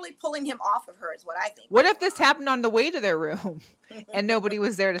it? We're literally pulling him off of her is what I think. What if this happened on the way to their room and nobody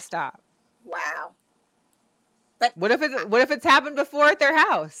was there to stop? Wow. But what if it's happened before at their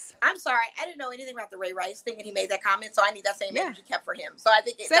house? I'm sorry, I didn't know anything about the Ray Rice thing, and he made that comment, so I need that same energy kept for him. So I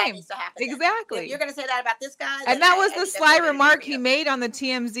think that needs to happen. Exactly. If you're going to say that about this guy, and that was the sly remark he made on the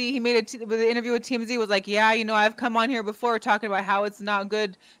TMZ. He made with the interview with TMZ was like, "Yeah, I've come on here before talking about how it's not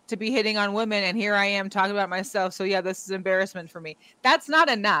good to be hitting on women, and here I am talking about myself. So yeah, this is embarrassment for me. That's not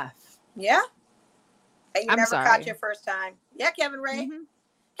enough." Yeah. And you never caught your first time. Yeah, Kevin Ray. Mm-hmm.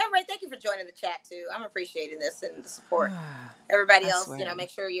 Kevin Ray, thank you for joining the chat too. I'm appreciating this and the support. Everybody else, make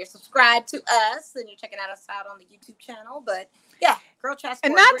sure you're subscribed to us and you're checking us out on the YouTube channel. But yeah, Girl Chat Sport.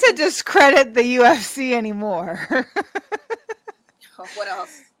 And not to discredit the UFC anymore. What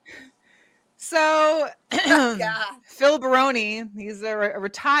else? So Phil Baroni, he's a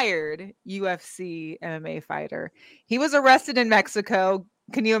retired UFC MMA fighter. He was arrested in Mexico.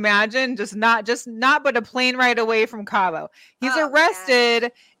 Can you imagine? Not but a plane ride away from Cabo. He's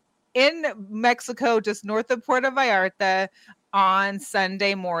arrested in Mexico, just north of Puerto Vallarta on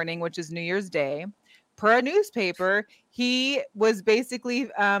Sunday morning, which is New Year's Day. Per a newspaper, he was basically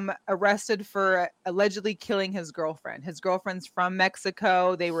arrested for allegedly killing his girlfriend. His girlfriend's from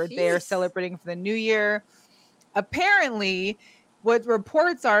Mexico. They were there celebrating for the New Year. Apparently, what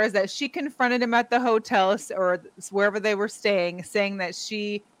reports are is that she confronted him at the hotel or wherever they were staying, saying that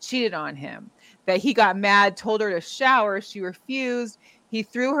she cheated on him, that he got mad, told her to shower. She refused. He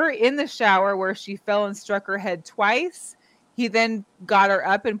threw her in the shower where she fell and struck her head twice. He then got her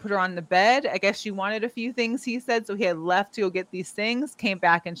up and put her on the bed. I guess she wanted a few things, he said. So he had left to go get these things, came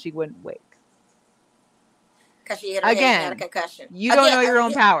back, and she wouldn't wake. Because she hit her head and had a concussion. You don't know your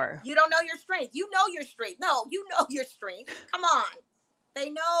own power. You don't know your strength. You know your strength. No, you know your strength. Come on. They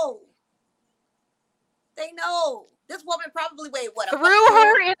know. This woman probably weighed what? Threw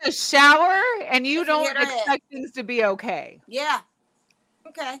her in a shower, and you don't expect things to be okay. Yeah.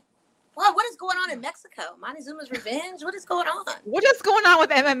 Okay. Well, what is going on in Mexico? Montezuma's revenge? What is going on? What is going on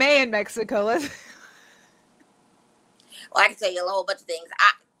with MMA in Mexico? Well, I can tell you a whole bunch of things.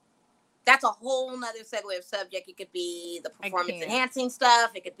 That's a whole nother segue of subject. It could be the performance enhancing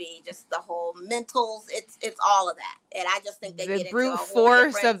stuff. It could be just the whole mentals. It's all of that. And I just think they get into a brute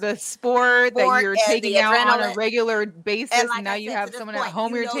force of the sport that you're taking out on a regular basis. And now you have someone at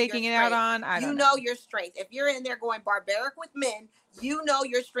home you're taking it out on. You know your strength. If you're in there going barbaric with men, you know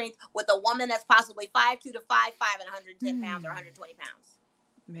your strength with a woman that's possibly 5'2" to 5'5" and 110 pounds or 120 pounds.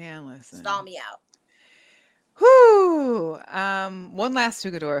 Man, listen. Stall me out. Whoo! One last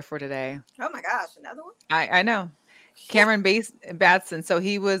Tugador for today. Oh my gosh, another one? I know. Cameron Batson. So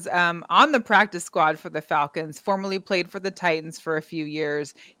he was on the practice squad for the Falcons, formerly played for the Titans for a few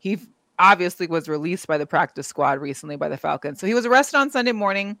years. He obviously was released by the practice squad recently by the Falcons. So he was arrested on Sunday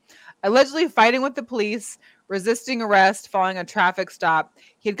morning, allegedly fighting with the police, resisting arrest, following a traffic stop.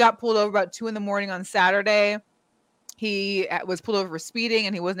 He had got pulled over about 2 a.m. on Saturday. He was pulled over for speeding,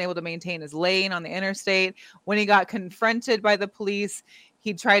 and he wasn't able to maintain his lane on the interstate. When he got confronted by the police,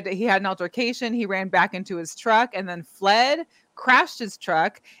 he had an altercation. He ran back into his truck and then fled, crashed his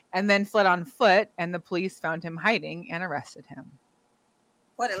truck, and then fled on foot. And the police found him hiding and arrested him.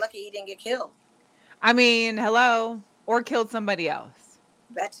 What a lucky he didn't get killed. I mean, hello, or killed somebody else.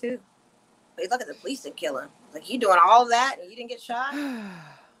 That too. But look at the police didn't kill him. Like, you doing all that and you didn't get shot?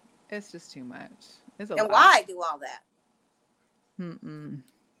 It's just too much. And why do all that?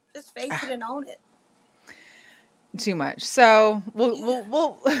 Just face it and own it. Too much. So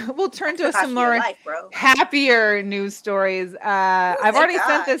we'll turn to some more happier news stories. I've already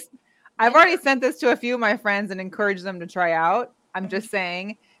sent this to a few of my friends and encouraged them to try out. I'm just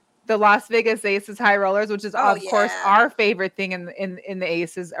saying, the Las Vegas Aces High Rollers, which is of course our favorite thing in the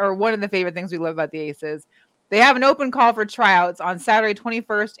Aces, or one of the favorite things we love about the Aces. They have an open call for tryouts on Saturday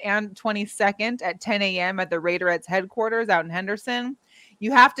 21st and 22nd at 10 a.m. at the Raiderettes headquarters out in Henderson.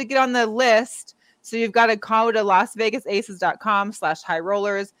 You have to get on the list. So you've got to call to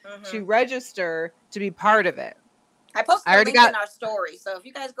LasVegasAces.com/high-rollers to register to be part of it. I posted a link in our story. So if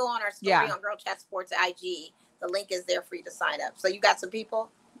you guys go on our story on Girl Chat Sports IG, the link is there for you to sign up. So you got some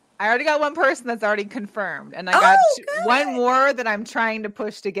people? I already got one person that's already confirmed. And I got one more that I'm trying to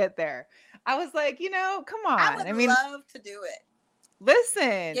push to get there. I was like, come on. I would love to do it.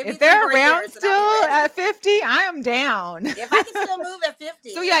 Listen, if they're around still at 50, I am down. If I can still move at 50.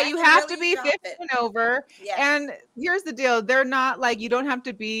 So yeah, you have to be 50 and over. Yes. And here's the deal. They're not like, you don't have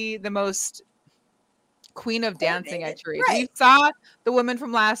to be the most queen of dancing at your age. Right. We saw the women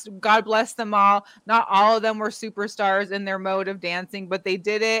from God bless them all. Not all of them were superstars in their mode of dancing, but they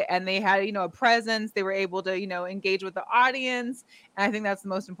did it and they had, a presence. They were able to, engage with the audience. And I think that's the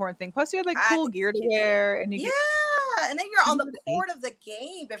most important thing. Plus you had cool gear to wear and and then you're on the court of the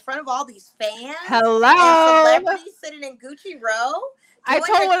game in front of all these fans. Hello. And celebrities sitting in Gucci Row. I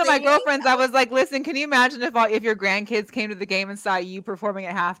told one of my girlfriends, I was like, listen, can you imagine if your grandkids came to the game and saw you performing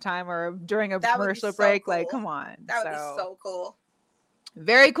at halftime or during a commercial break? Cool. Like, come on. That would be so cool.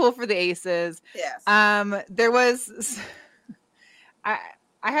 Very cool for the Aces. Yes. There was,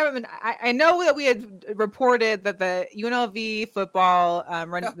 I know that we had reported that the UNLV football,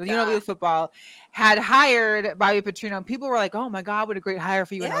 UNLV football had hired Bobby Petrino. People were like, oh my God, what a great hire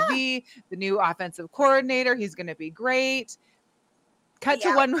for UNLV. The new offensive coordinator. He's going to be great. Cut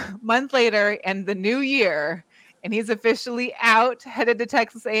to 1 month later and the new year, and he's officially out, headed to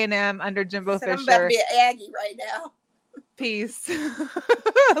Texas A&M under Jimbo Fisher. I'm about to be an Aggie right now. Peace.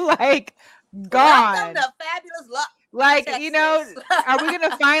 Gone. Welcome to fabulous luck. Texas. Are we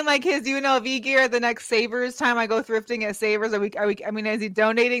gonna find his UNLV gear at the next Savers time I go thrifting at Savers? Are we? I mean, is he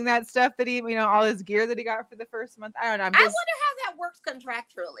donating that stuff that he, all his gear that he got for the first month? I don't know. I wonder how that works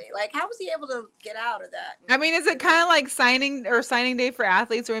contractually. How was he able to get out of that? I mean, is it kind of like signing day for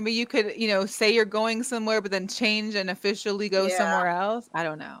athletes, or maybe you could, say you're going somewhere, but then change and officially go somewhere else? I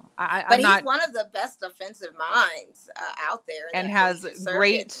don't know. But he's one of the best defensive minds out there, and has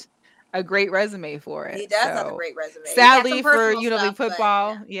a great resume for it. He does have a great resume. Sadly for UNLV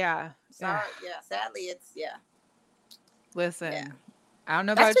football, sadly it's Listen, I don't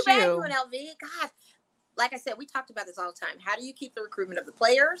know about you. That's too bad, UNLV. God, like I said, we talked about this all the time. How do you keep the recruitment of the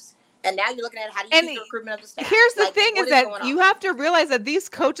players? And now you're looking at how do you keep the recruitment of the staff? Here's the thing is that you have to realize that these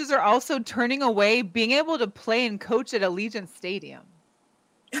coaches are also turning away being able to play and coach at Allegiant Stadium.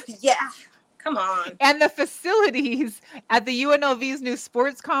 Yeah. Come on. And the facilities at the UNLV's new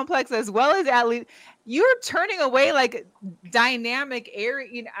sports complex, as well as you're turning away dynamic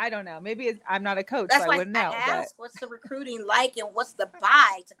area. I don't know. Maybe I'm not a coach, so I wouldn't know. What's the recruiting like, and what's the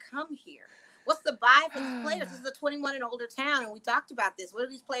buy to come here? What's the buy for these players? This is a 21 and older town, and we talked about this. What are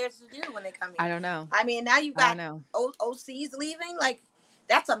these players to do when they come here? I don't know. I mean, now you've got OCs leaving.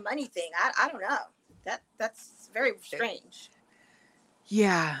 That's a money thing. I don't know. That's very strange.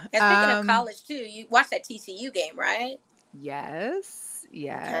 Yeah. And speaking of college too, you watched that TCU game, right? Yes.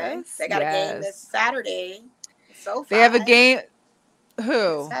 Okay. They got a game this Saturday. So they have a game.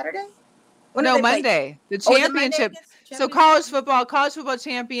 Who? Saturday? No, Monday. The championship. So college football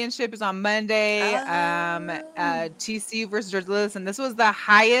championship is on Monday. TCU versus Georgia. Listen, this was the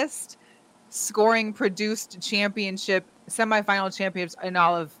highest scoring produced semifinal championships in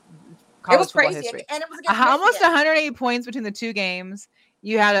all of college football history. And it was almost 108 points between the two games.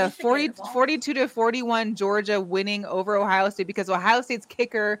 You had a 42-41 Georgia winning over Ohio State because Ohio State's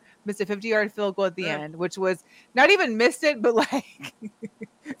kicker missed a 50-yard field goal at the end, which was not even missed it, but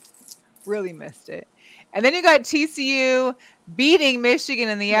Really missed it. And then you got TCU beating Michigan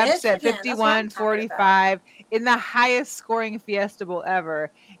in the upset 51-45 in the highest scoring Fiesta Bowl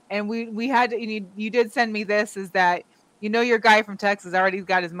ever. And we had to, you did send me this, is that your guy from Texas already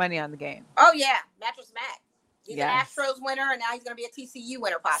got his money on the game. Oh yeah, Mattress Mac. He's an Astros winner, and now he's going to be a TCU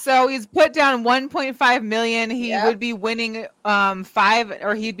winner possibly. So he's put down $1.5 million. He would be winning he'd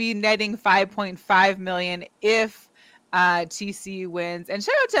be netting $5.5 million if TCU wins. And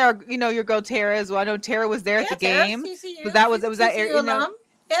shout out to our, your girl Tara as well. I know Tara was there at the game. TCU. So that was that area.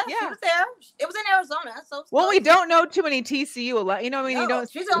 Yeah, she was there. It was in Arizona. So we don't know too many TCU. You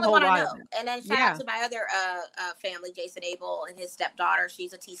don't. She's the only one I know. And then shout out to my other family, Jason Abel and his stepdaughter.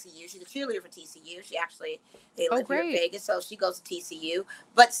 She's a TCU. She's a cheerleader for TCU. They live here in Vegas, so she goes to TCU.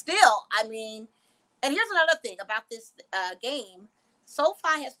 But still, and here's another thing about this game.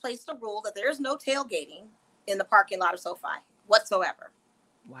 SoFi has placed a rule that there is no tailgating in the parking lot of SoFi whatsoever.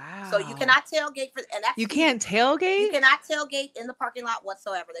 Wow. So you cannot tailgate you can't tailgate? You cannot tailgate in the parking lot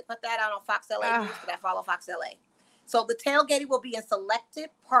whatsoever. They put that out on Fox LA News, but I follow Fox LA. So the tailgating will be in selected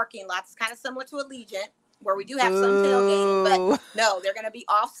parking lots. It's kind of similar to Allegiant, where we do have some tailgating, but no, they're going to be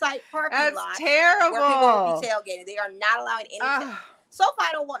off-site parking lots. That's terrible. Where people will be tailgating. They are not allowing any SoFi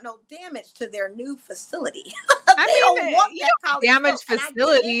don't want no damage to their new facility. They don't want that damage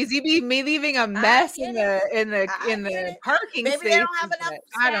facilities. You'd be leaving a mess in the parking space. Maybe they don't have enough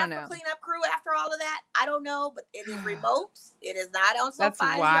staff for cleanup crew after all of that. I don't know, but it is remote. It is not on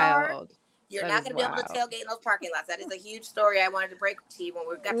SoFi's yard. You're not going to be able to tailgate in those parking lots. That is a huge story I wanted to break to you when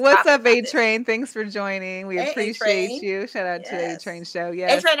we got to What's up, A-Train? Thanks for joining. We appreciate you. Shout out to the A-Train show.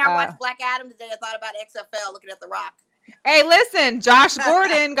 Yes. A-Train, I watched Black Adam today. I thought about XFL looking at The Rock. Hey, listen, Josh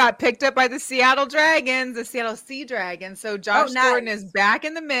Gordon got picked up by the Seattle Dragons, the Seattle Sea Dragons. So Josh Gordon is back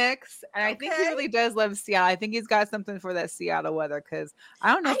in the mix. And I think he really does love Seattle. I think he's got something for that Seattle weather, because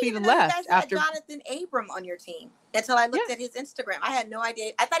I don't know if he even left you guys had Jonathan Abram on your team until I looked at his Instagram. I had no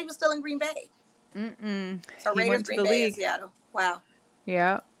idea. I thought he was still in Green Bay. So Raiders, Green Bay, and Seattle. Wow.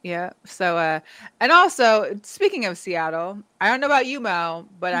 Yeah. So, and also, speaking of Seattle, I don't know about you, Mo,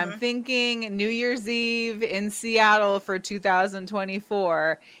 but I'm thinking New Year's Eve in Seattle for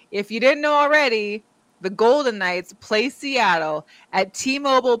 2024. If you didn't know already, the Golden Knights play Seattle at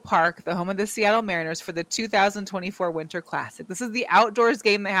T-Mobile Park, the home of the Seattle Mariners, for the 2024 Winter Classic. This is the outdoors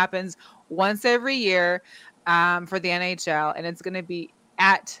game that happens once every year for the NHL, and it's going to be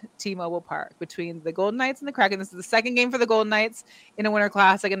at T-Mobile Park between the Golden Knights and the Kraken. This is the second game for the Golden Knights in a Winter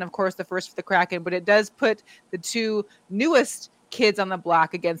Classic, and of course the first for the Kraken, but it does put the two newest kids on the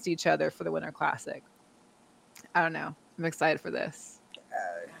block against each other for the Winter Classic. I don't know. I'm excited for this.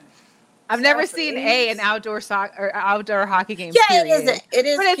 I've never seen an outdoor soccer or outdoor hockey game. Yeah, it is. It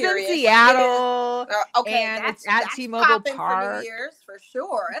is, but it's in Seattle. And it's at T-Mobile Park. For New Year's, for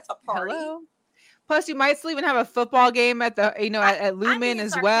sure. That's a party. Hello. Plus, you might still even have a football game at the, at Lumen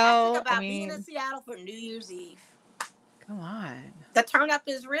as well. About being in Seattle for New Year's Eve. Come on. The turn up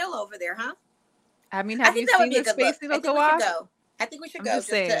is real over there, huh? Have you seen the Space Needle go off? I think we should go. Just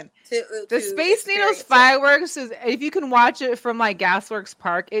saying. The Space Needles fireworks is, if you can watch it from like Gasworks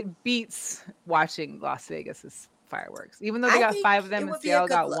Park, it beats watching Las Vegas's fireworks. Even though they got 5 of them and Seattle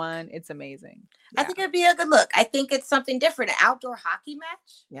got 1, it's amazing. I think it'd be a good look. I think it's something different. An outdoor hockey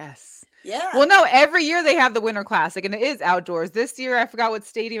match. Yes. Yeah. Well, no, every year they have the Winter Classic, and it is outdoors. This year, I forgot what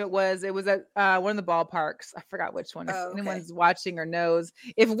stadium it was. It was at one of the ballparks. I forgot which one. If anyone's watching or knows.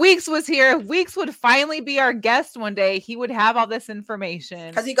 If Weeks was here, if Weeks would finally be our guest one day, he would have all this information.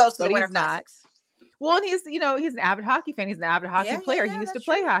 Because he goes to the Winter Classics. Well, and he's an avid hockey fan. He's an avid hockey player. He used to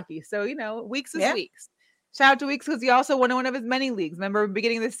play hockey. So, Weeks is Weeks. Shout out to Weeks because he also won one of his money leagues. Remember,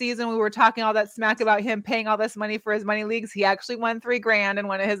 beginning of the season, we were talking all that smack about him paying all this money for his money leagues. He actually won $3,000 in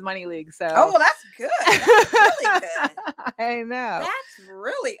one of his money leagues. So, well, that's good. That's really good. I know. That's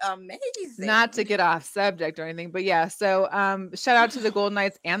really amazing. Not to get off subject or anything, but yeah. So, shout out to the Golden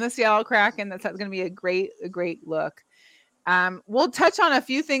Knights and the Seattle Kraken. That's going to be a great look. We'll touch on a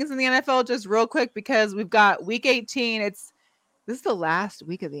few things in the NFL just real quick because we've got Week 18. This is the last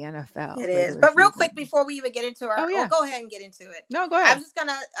week of the NFL. It is. But real quick, before we even get into our... go ahead and get into it. No, go ahead. I'm just going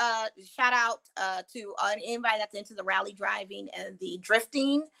to shout out to anybody that's into the rally driving and the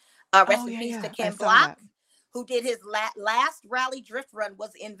drifting. Rest in peace to Ken Block, who did his last rally drift run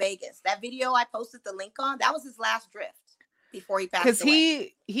was in Vegas. That video I posted the link on, that was his last drift before he passed away.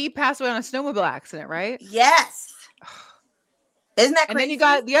 Because he passed away on a snowmobile accident, right? Yes. Isn't that crazy? And then you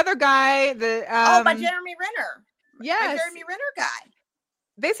got the other guy. By Jeremy Renner. Yes. Jeremy Renner guy.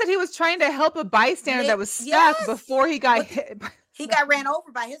 They said he was trying to help a bystander that was stuck before he got hit. He got ran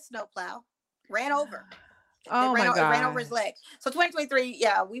over by his snowplow. Ran over. Oh my God. It ran over his leg. So 2023,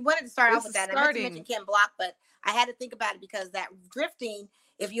 yeah, we wanted to start off with that. I meant to mention Ken Block, but I had to think about it because that drifting,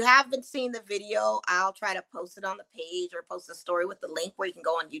 if you haven't seen the video, I'll try to post it on the page or post a story with the link where you can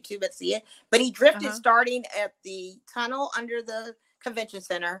go on YouTube and see it. But he drifted starting at the tunnel under the convention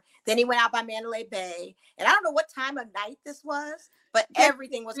center. Then he went out by Mandalay Bay. And I don't know what time of night this was, but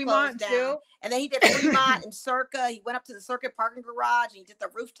everything was closed down. Too. And then he did Fremont and Circa. He went up to the Circuit parking garage and he did the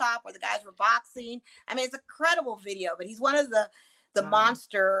rooftop where the guys were boxing. I mean, it's a credible video, but he's one of the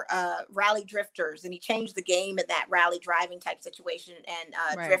monster rally drifters, and he changed the game in that rally driving type situation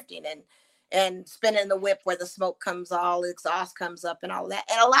and drifting and spinning the whip where the smoke comes, all the exhaust comes up and all that.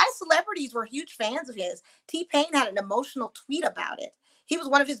 And a lot of celebrities were huge fans of his. T-Pain had an emotional tweet about it. He was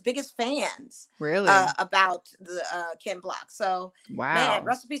one of his biggest fans, really, about the Ken Block. So, man,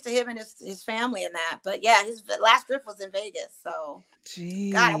 rest in peace to him and his family and that. But yeah, his last drift was in Vegas. So,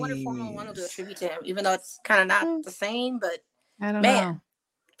 jeez. God, I wonder if Formula One will do a tribute to him, even though it's kind of not the same. But I don't know.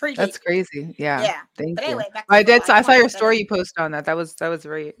 Pretty That's crazy. Yeah. Yeah. Thank but you. Anyway, back to I saw your story you posted on that. That was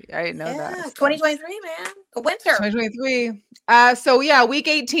very, I didn't know that. So. 2023, man. The winter. 2023. So yeah, week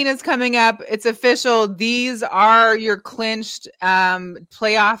 18 is coming up. It's official. These are your clinched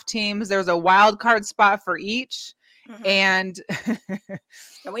playoff teams. There's a wild card spot for each. And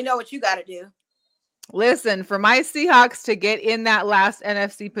we know what you got to do. Listen, for my Seahawks to get in that last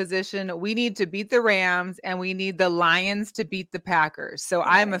NFC position, we need to beat the Rams and we need the Lions to beat the Packers. So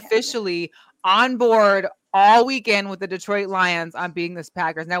I'm officially on board all weekend with the Detroit Lions on beating this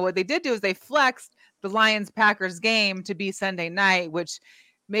Packers. Now, what they did do is they flexed the Lions-Packers game to be Sunday night, which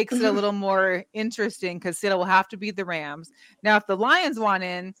makes it a little more interesting because Seattle will have to beat the Rams. Now, if the Lions want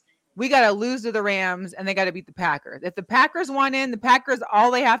in, we got to lose to the Rams and they got to beat the Packers. If the Packers want in, the Packers,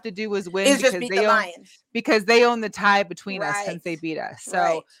 all they have to do is win because they own the tie between us since they beat us.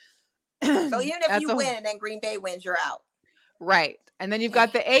 So, so even if you win and then Green Bay wins, you're out. Right. And then you've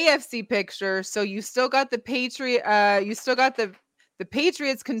got the AFC picture. So you still got the the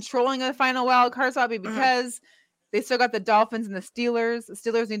Patriots controlling the final wild card spot because they still got the Dolphins and the Steelers. The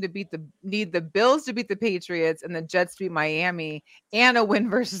Steelers need the Bills to beat the Patriots and the Jets to beat Miami and a win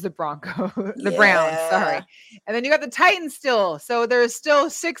versus the Browns. Sorry. And then you got the Titans still. So there's still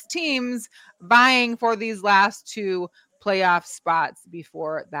 6 teams vying for these last 2 playoff spots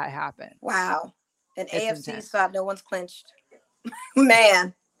before that happens. Wow. An AFC spot, no one's clinched.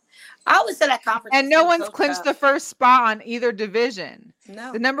 Man. I always said that conference. And no one's clinched the first spot on either division.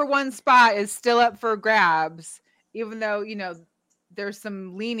 No. The number 1 spot is still up for grabs. Even though, there's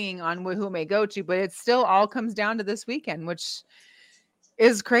some leaning on who it may go to, but it still all comes down to this weekend, which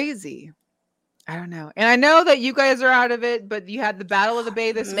is crazy. I don't know. And I know that you guys are out of it, but you had the Battle of the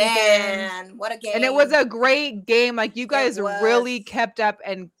Bay this weekend. Man, what a game. And it was a great game. Like, you guys really kept up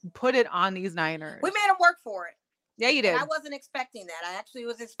and put it on these Niners. We made them work for it. Yeah, you did. And I wasn't expecting that. I actually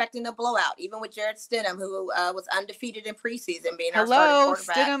was expecting a blowout, even with Jarrett Stidham, who was undefeated in preseason, being our starting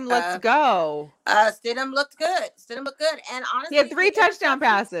quarterback. Stidham, let's go. Stidham looked good. And honestly, he had 3 touchdown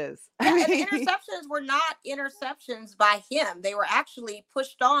passes. And the interceptions were not interceptions by him. They were actually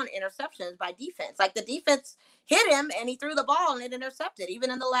pushed on interceptions by defense. Like, the defense hit him and he threw the ball and it intercepted,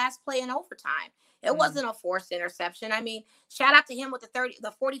 even in the last play in overtime. It wasn't a forced interception. I mean, shout out to him with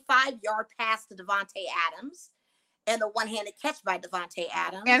the 45-yard pass to Devontae Adams. And the one-handed catch by Devontae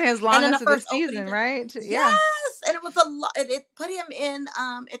Adams, and his longest of the season, right? Yes, and it was it put him in.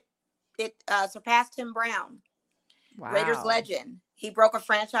 It surpassed Tim Brown, Raiders legend. He broke a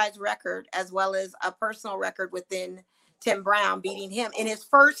franchise record as well as a personal record within Tim Brown, beating him in his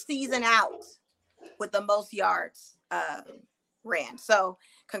first season out with the most yards ran. So,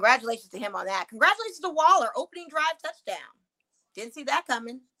 congratulations to him on that. Congratulations to Waller, opening drive touchdown. Didn't see that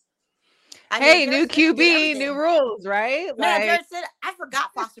coming. New QB, new rules, right? Man, Jared said, I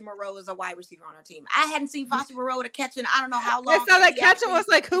forgot Foster Moreau was a wide receiver on our team. I hadn't seen Foster Moreau to catch in I don't know how long. I saw that catch and was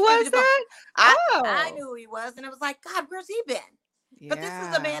like, who was that? I knew who he was. And it was like, God, where's he been? Yeah. But this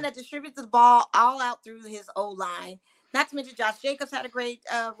is the man that distributes the ball all out through his O-line. Not to mention Josh Jacobs had a great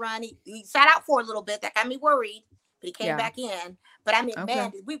run. He sat out for a little bit. That got me worried. But he came back in. But I mean,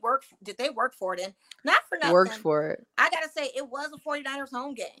 man, did they work for it? And not for nothing. Worked for it. I gotta say, it was a 49ers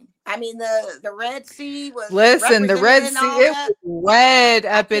home game. I mean, the Red Sea was. Listen, the Red Sea, it was red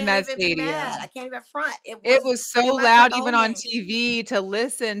up in that stadium. I can't even front. It was so loud, even on TV, to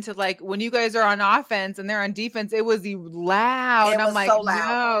listen to, like, when you guys are on offense and they're on defense. It was loud. And I'm like,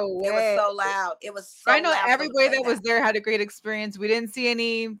 no way. It was so loud. It was so loud. I know loud everybody that was there had a great experience. We didn't see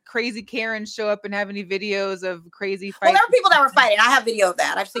any crazy Karens show up and have any videos of crazy fights. Well, there were people that were fighting. Right, and I have video of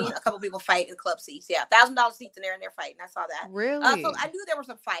that. I've seen a couple people fight in club seats. Yeah, $1,000 seats in there, and they're fighting. I saw that. Really? So I knew there were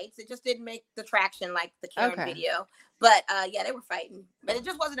some fights. It just didn't make the traction like the Karen video. But yeah, they were fighting. But it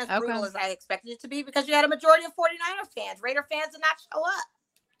just wasn't as brutal as I expected it to be because you had a majority of 49ers fans. Raider fans did not show up.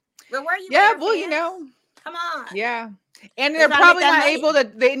 Where were you? Yeah, Raider well, fans? Come on. Yeah. And they're probably not able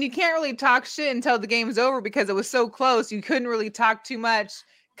to, and you can't really talk shit until the game's over because it was so close. You couldn't really talk too much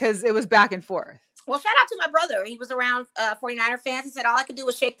because it was back and forth. Well, shout out to my brother. He was around 49er fans. He said all I could do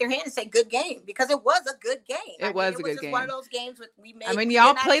was shake their hand and say good game because it was a good game. It was a good game. One of those games we made. I mean,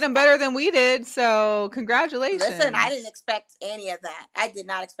 y'all played them better than we did, so congratulations. Listen, I didn't expect any of that. I did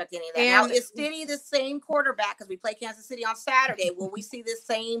not expect any of that. Now, is Stiddy the same quarterback because we play Kansas City on Saturday? Will we see the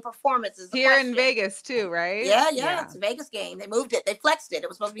same performances here in Vegas too? Right? Yeah. It's a Vegas game. They moved it. They flexed it. It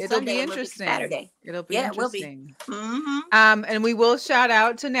was supposed to be Sunday. It'll be interesting. Saturday. It'll be interesting. It will be. Mm-hmm. And we will shout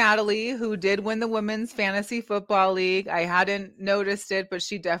out to Natalie, who did win the Women's Fantasy Football League. I hadn't noticed it, but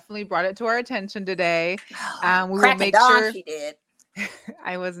she definitely brought it to our attention today. We will make sure she did.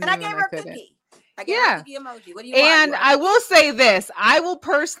 I wasn't. And I gave her a cookie. I gave her a cookie emoji. What do you want? And I will say this: I will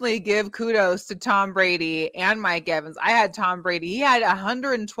personally give kudos to Tom Brady and Mike Evans. I had Tom Brady. He had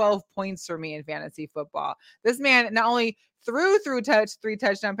 112 points for me in fantasy football. This man not only threw 3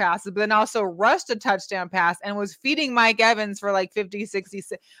 touchdown passes, but then also rushed a touchdown pass and was feeding Mike Evans for like 50, 60.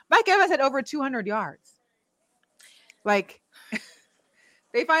 Mike Evans had over 200 yards. Like,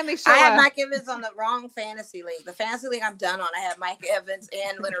 they finally showed I had Mike Evans on the wrong fantasy league. The fantasy league I'm done on, I have Mike Evans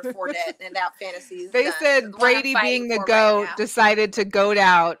and Leonard Fournette, and that fantasy is They done. said Brady being the GOAT decided to goat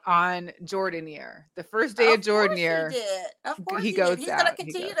out on Jordan year. The first day of Jordan year. He did. Of course he goes He's going to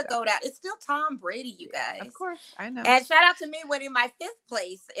continue to goat out. It's still Tom Brady, you guys. Of course, I know. And shout out to me winning my 5th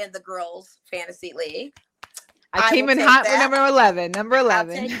place in the girls fantasy league. I came in hot for number 11. Number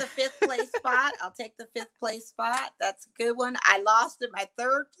 11. I'll take the 5th place spot. That's a good one. I lost in my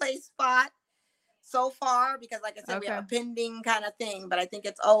 3rd place spot so far because, like I said, we have a pending kind of thing, but I think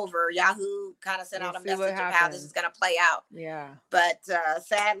it's over. Yahoo kind of sent out a message of how this is going to play out. Yeah. But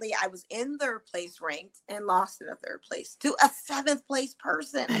sadly, I was in 3rd place ranked and lost in a 3rd place to a 7th place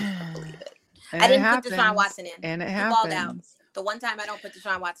person. I can't believe it. And I didn't put Deshaun Watson in. And it happens. Balled out. The one time I don't put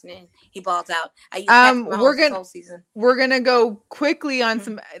Deshaun Watson in, he balls out. I used whole season. We're gonna go quickly on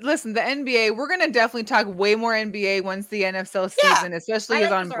some. Listen, the NBA. We're gonna definitely talk way more NBA once the NFL season, especially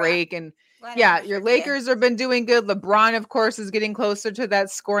is on break. And your Lakers have been doing good. LeBron, of course, is getting closer to that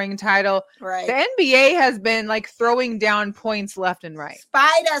scoring title. Right. The NBA has been like throwing down points left and right.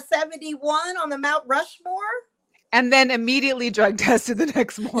 Spider 71 on the Mount Rushmore. And then immediately drug tested the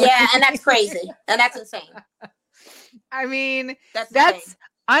next morning. Yeah, and that's crazy. And that's insane. I mean, that's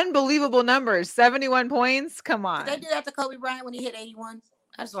unbelievable numbers. 71 points. Come on. Did they do that to Kobe Bryant when he hit 81?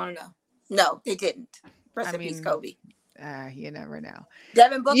 I just want to know. No, they didn't. Rest in peace, Kobe. You never know.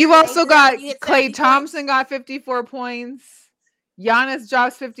 Devin Booker. You also got Klay Thompson got 54 points. Giannis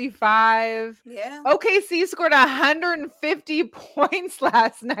drops 55. Yeah. OKC scored 150 points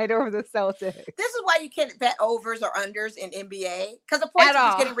last night over the Celtics. This is why you can't bet overs or unders in NBA because the points are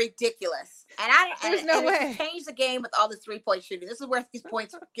just getting ridiculous. And there's no way. Change the game with all this 3-point shooting. This is where these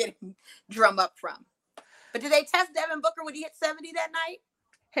points are getting drum up from. But did they test Devin Booker when he hit 70 that night?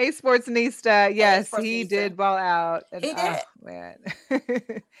 Hey, Sportsnista. Yes, he did ball out. He did. Man.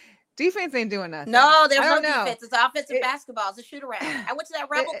 Defense ain't doing nothing. No, there's no defense. It's offensive basketball. It's a shoot around. I went to that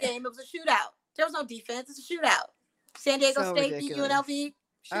Rebel game. It was a shootout. There was no defense. It's a shootout. San Diego State beat UNLV.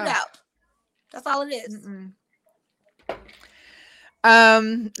 Shootout. That's all it is.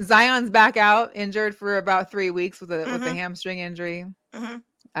 Zion's back out injured for about 3 weeks with a hamstring injury.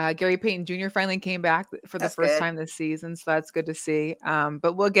 Gary Payton Jr. finally came back for the first time this season, so that's good to see.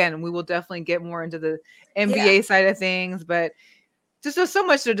 But we will definitely get more into the NBA side of things, but just there's so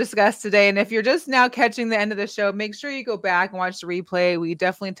much to discuss today. And if you're just now catching the end of the show, make sure you go back and watch the replay. We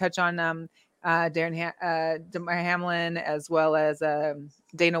definitely touch on Damar Hamlin as well as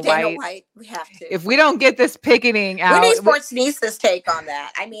Dana White. We have to. If we don't get this picketing out, we need Sportsnista's take on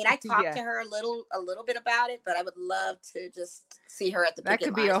that. I mean, I talked to her a little bit about it, but I would love to just see her at the picket lines. That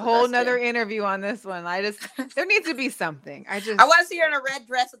could be a whole nother interview on this one. There needs to be something. I want to see her in a red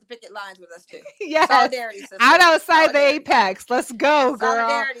dress at the picket lines with us too. Yes. Solidarity, sister. Out outside the apex. Let's go, girl.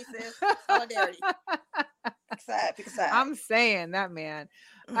 Solidarity, sis. Solidarity. Pick a side. I'm saying that, man.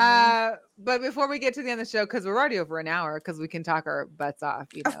 But before we get to the end of the show, because we're already over an hour, because we can talk our butts off.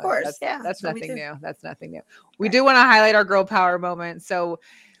 Of course, that's nothing new. That's nothing new. We do want to highlight our girl power moment. So,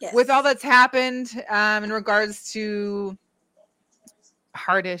 with all that's happened in regards to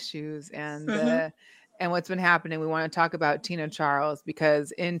heart issues and what's been happening, we want to talk about Tina Charles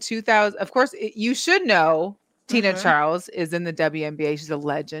because in 2000, of course, you should know Tina Charles is in the WNBA. She's a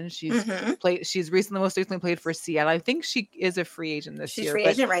legend. She's played. She's most recently played for Seattle. I think she is a free agent this year. She's free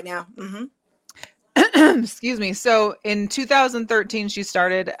agent right now. Excuse me. So in 2013, she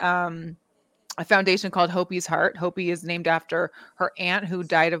started a foundation called Hopi's Heart. Hopi is named after her aunt who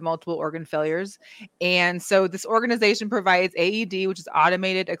died of multiple organ failures. And so this organization provides AED, which is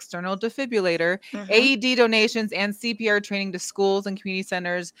automated external defibrillator, AED donations, and CPR training to schools and community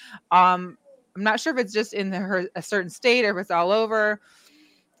centers. I'm not sure if it's just in a certain state or if it's all over.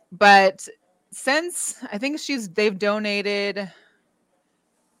 But since I think they've donated,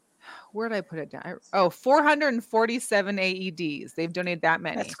 where did I put it down? 447 AEDs. They've donated that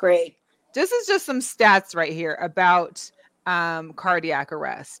many. That's great. This is just some stats right here about cardiac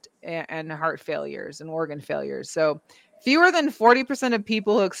arrest and heart failures and organ failures. So fewer than 40% of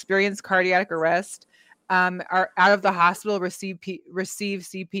people who experience cardiac arrest are out of the hospital receive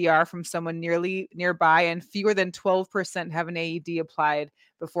CPR from someone nearby, and fewer than 12% have an AED applied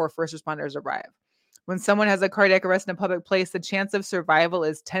before first responders arrive. When someone has a cardiac arrest in a public place, the chance of survival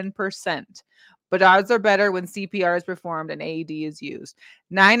is 10%. But odds are better when CPR is performed and AED is used.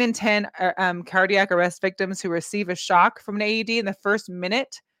 9 in 10 cardiac arrest victims who receive a shock from an AED in the first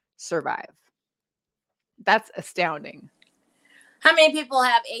minute survive. That's astounding. How many people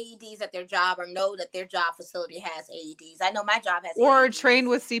have AEDs at their job or know that their job facility has AEDs? I know my job has or AEDs. Trained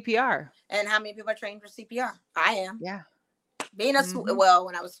with CPR. And how many people are trained for CPR? I am. Yeah. Being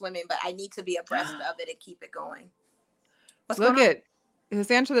when I was swimming, but I need to be abreast of it and keep it going. Look at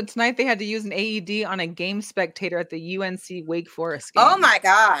his answer that tonight they had to use an AED on a game spectator at the UNC Wake Forest game. Oh my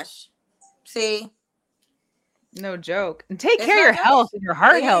gosh. See? No joke. And take care of your health and your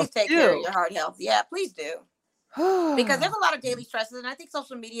heart health. Take care of your heart health. Yeah, please do. Because there's a lot of daily stresses, and I think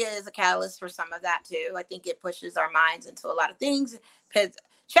social media is a catalyst for some of that too. I think it pushes our minds into a lot of things.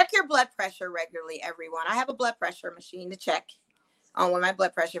 Check your blood pressure regularly, everyone. I have a blood pressure machine to check on my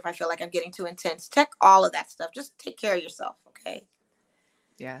blood pressure if I feel like I'm getting too intense. Check all of that stuff. Just take care of yourself, okay?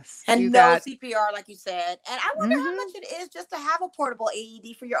 Yes. And no CPR, like you said. And I wonder how much it is just to have a portable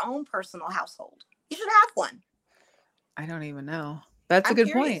AED for your own personal household. You should have one. I don't even know. That's a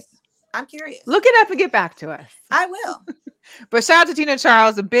good point. I'm curious. Look it up and get back to us. I will. But shout out to Tina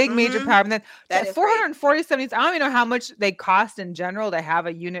Charles, a big major power. And then that 447. I don't even know how much they cost in general to have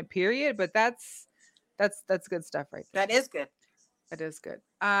a unit period, but that's good stuff right there. That is good. That is good.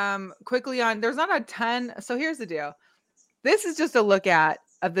 Quickly on, there's not a ton. So here's the deal. This is just a look at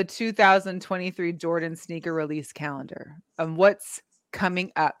of the 2023 Jordan sneaker release calendar of what's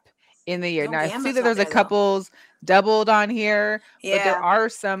coming up in the year. Now I see that there's a couples doubled on here, but there are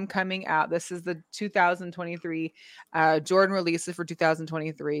some coming out. This is the 2023 Jordan releases for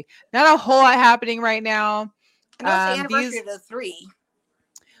 2023. Not a whole lot happening right now. I know it's the anniversary of the 3.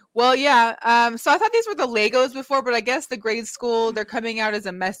 Well, yeah. So I thought these were the Legos before, but I guess the grade school, they're coming out as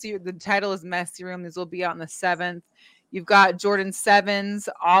the title is Messy Room. These will be out on the 7th. You've got Jordan 7s,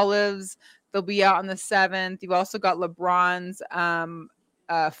 Olives. They'll be out on the 7th. You've also got LeBron's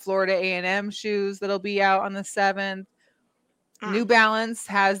Florida A&M shoes that'll be out on the 7th. New Balance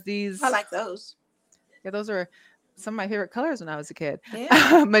has these. I like those. Yeah, those are some of my favorite colors when I was a kid.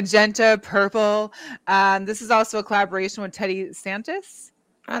 Yeah. Magenta, purple. This is also a collaboration with Teddy Santis.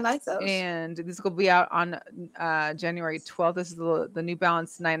 I like those. And this will be out on January 12th. This is the New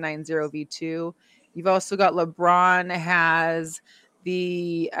Balance 990 V2. You've also got LeBron has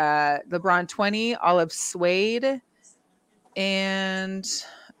the LeBron 20 olive suede. And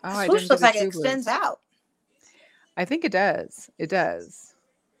swoosh looks like it extends out. I think it does. It does.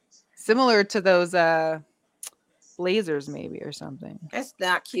 Similar to those blazers maybe or something. That's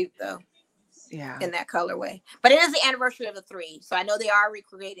not cute though. Yeah. In that colorway. But it is the anniversary of the 3. So I know they are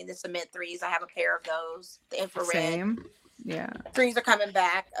recreating the cement 3s. I have a pair of those. The infrared. Same. Yeah. 3s are coming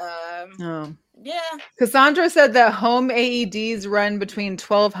back. Yeah. Cassandra said that home AEDs run between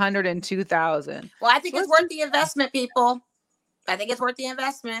 $1,200 and $2,000. Well, I think it's worth the investment, people. I think it's worth the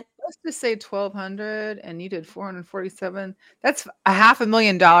investment. Let's just say $1,200 and you did 447. That's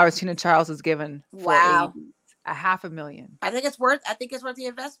 $500,000 Tina Charles has given. Wow. $500,000. I think it's worth the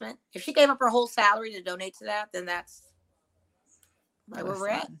investment. If she gave up her whole salary to donate to that, then that's where we're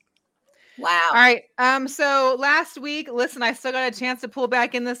at. Wow. All right. So last week, listen, I still got a chance to pull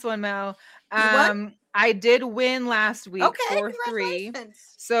back in this one, Mel. I did win last week 4-3.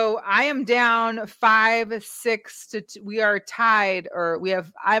 So I am down 5-6 to we are tied,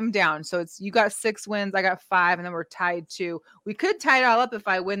 I'm down. So you got 6 wins, I got 5, and then we're tied 2. We could tie it all up if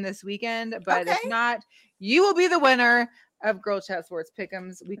I win this weekend, but if not, you will be the winner of Girl Chat Sports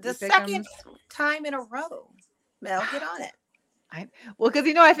Pick'ems. The second time in a row. Mel, get on it. Well, because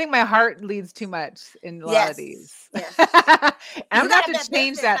I think my heart leads too much in a lot of these. Yes. And I'm gonna have to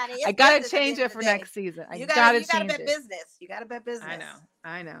change that. I gotta change it for next season. I gotta change it. You gotta bet business. You gotta bet business.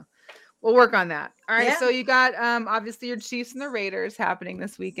 I know. We'll work on that. All right. Yeah. So you got obviously your Chiefs and the Raiders happening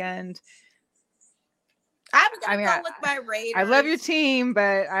this weekend. I'm gonna go with my Raiders. I love your team,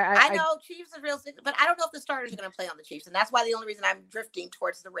 but I know Chiefs are real, but I don't know if the starters are gonna play on the Chiefs, and that's why the only reason I'm drifting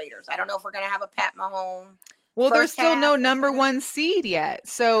towards the Raiders. I don't know if we're gonna have a Pat Mahomes. Well, there's still no number one seed yet.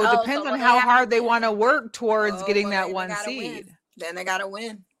 So it depends on how hard they want to work towards getting that one seed. Then they got to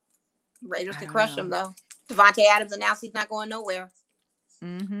win. Raiders can crush them, though. Devontae Adams announced he's not going nowhere.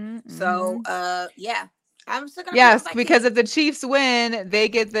 So, yeah. I'm still going to because if the Chiefs win, they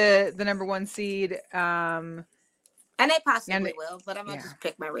get the number one seed. And they possibly will, but I'm going to just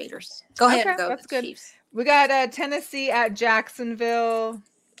pick my Raiders. Go ahead and go with the Chiefs. We got Tennessee at Jacksonville.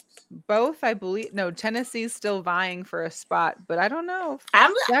 Both, I believe. No, Tennessee's still vying for a spot, but I don't know if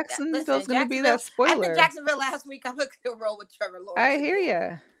Jacksonville's going to be that spoiler. I think Jacksonville last week. I'm going to roll with Trevor Lawrence. I hear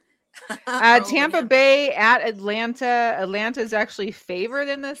you. Tampa Bay at Atlanta. Atlanta's actually favored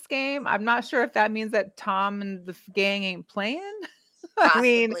in this game. I'm not sure if that means that Tom and the gang ain't playing. I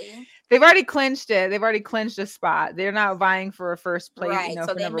mean, they've already clinched it. They've already clinched a spot. They're not vying for a first place, right?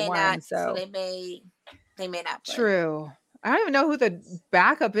 For number one. So they may not play. True. I don't even know who the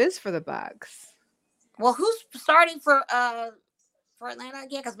backup is for the Bucks. Well, who's starting for Atlanta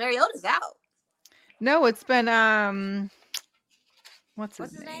again? Because Mariota's out. No, it's been what's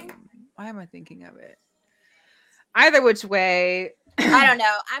his name? Why am I thinking of it? Either which way. I don't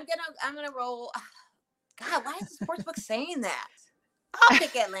know. I'm gonna roll. God, why is the sportsbook saying that? I'll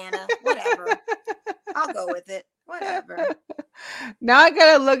pick Atlanta. Whatever. I'll go with it. Whatever. Now I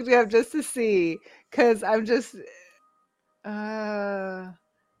gotta look it up just to see, because I'm just. No,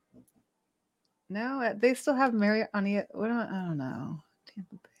 they still have Marriott on it. I don't know.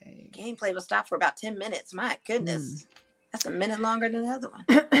 Tampa Bay. Gameplay will stop for about 10 minutes. My goodness. That's a minute longer than the other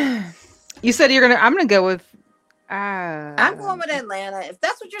one. You said I'm gonna go with I'm going with Atlanta. If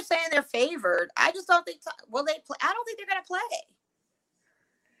that's what you're saying, they're favored. I just don't think they play. I don't think they're gonna play.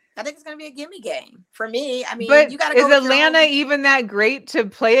 I think it's going to be a gimme game for me. I mean, but you got to go. Is Atlanta even that great to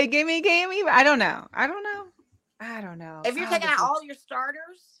play a gimme game? Even I don't know. If you're taking out all your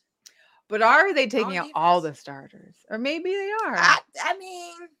starters, but are they taking out all the starters, or maybe they are? I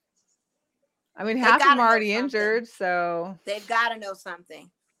mean, half of them are already injured, so they've got to know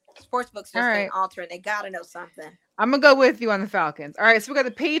something. Sportsbook's just been altering. They got to know something. I'm gonna go with you on the Falcons. All right, so we got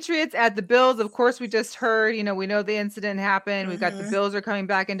the Patriots at the Bills. Of course, we just heard, we know the incident happened. We've got the Bills are coming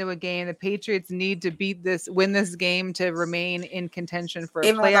back into a game. The Patriots need to win this game to remain in contention for a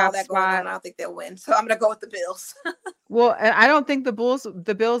playoff spot. I don't think they'll win, so I'm gonna go with the Bills. Well, I don't think the Bills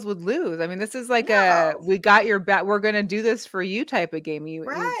would lose. I mean, this is like we got your back. We're gonna do this for you type of game.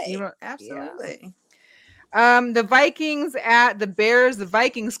 Absolutely. Yeah. The Vikings at the Bears. The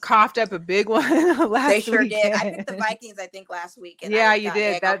Vikings coughed up a big one last week. They sure did. I picked the Vikings, I think, last week. And you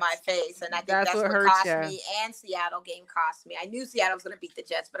did. That's on my face, and I think that's what cost me. And Seattle game cost me. I knew Seattle was going to beat the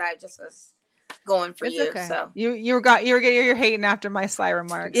Jets, but I just was going for you. Okay. So you're hating after my sly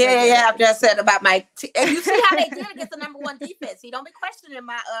remarks. Yeah. After I said about my, and you see how they did against the number one defense. You don't be questioning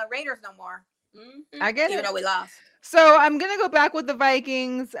my Raiders no more. I get it. Even though we lost. So I'm gonna go back with the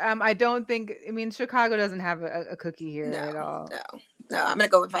Vikings. I don't think. I mean, Chicago doesn't have a cookie here at all. No. I'm gonna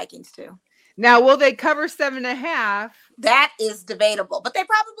go with Vikings too. Now, will they cover 7.5? That is debatable, but they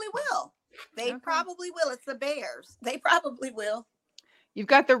probably will. Probably will. It's the Bears. They probably will. You've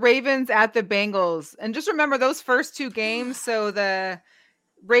got the Ravens at the Bengals, and just remember those first two games. So the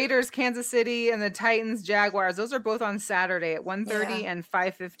Raiders, Kansas City, and the Titans, Jaguars. Those are both on Saturday at 1:30 and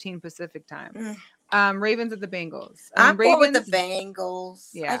 5:15 Pacific time. Ravens at the Bengals. I'm going with the Bengals.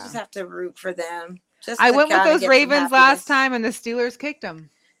 Yeah, I just have to root for them. I went with those Ravens last time, and the Steelers kicked them.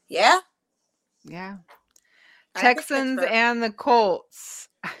 Yeah. Texans and the Colts.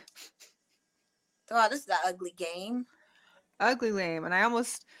 Oh, this is an ugly game. Ugly game, and I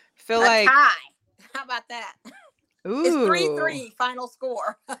almost feel like tie. How about that? Ooh. It's 3-3 final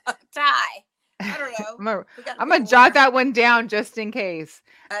score. Tie. I don't know. I'm gonna jot that one down just in case.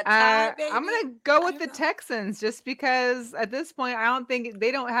 I'm gonna go with the Texans just because at this point I don't think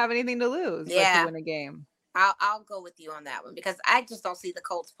they don't have anything to lose. To win a game. I'll go with you on that one because I just don't see the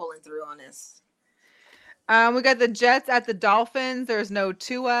Colts pulling through on this. We got the Jets at the Dolphins. There's no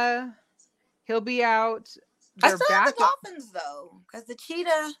Tua. He'll be out. I still have the Dolphins though because the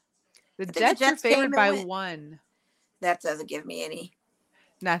Cheetah. The Jets are favored by 1. That doesn't give me any.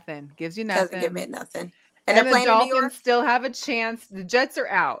 Nothing. Gives you nothing. Doesn't give me nothing. And the Dolphins still have a chance. The Jets are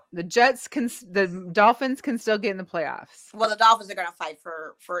out. The Dolphins can still get in the playoffs. Well, the Dolphins are going to fight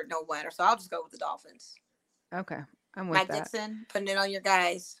for no winner, so I'll just go with the Dolphins. Okay, I'm with Mike that. Dixon, putting it on your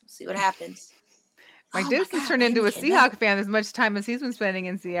guys. See what happens. Mike Dixon's turned into a Seahawks fan as much time as he's been spending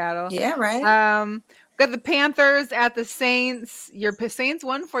in Seattle. Yeah, right. Got the Panthers at the Saints. Your Saints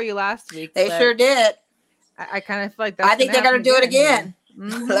won for you last week. They sure did. I kind of feel like that's I think they're going to do it again.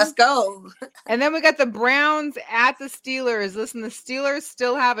 Mm-hmm. Let's go. And then we got the Browns at the Steelers. Listen, the Steelers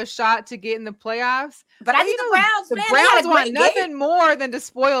still have a shot to get in the playoffs. But I think the Browns want nothing more than to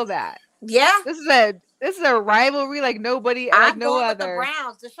spoil that. Yeah. This is a rivalry like nobody, like no other. The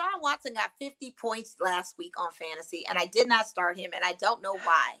Browns. Deshaun Watson got 50 points last week on fantasy, and I did not start him, and I don't know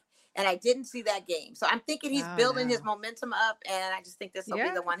why. And I didn't see that game. So I'm thinking he's building his momentum up, and I just think this will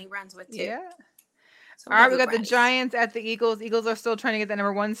be the one he runs with too. Yeah. All right, we got the Giants at the Eagles. Eagles are still trying to get the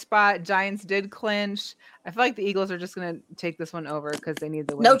number 1 spot. Giants did clinch. I feel like the Eagles are just going to take this one over because they need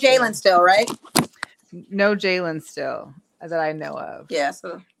the win. No Jalen still, right? No Jalen still that I know of. Yeah,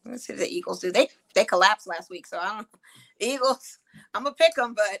 so let's see what the Eagles do. They collapsed last week, so I don't know. Eagles, I'm going to pick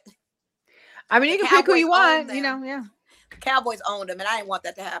them, but. I mean, you can pick who you want, you know, yeah. The Cowboys owned them, and I didn't want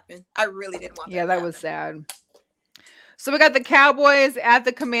that to happen. I really didn't want that to happen. Yeah, that was sad. So we got the Cowboys at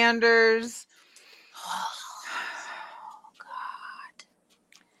the Commanders. Oh, God.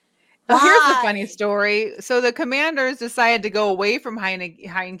 Well, here's the funny story. So the Commanders decided to go away from Heinke.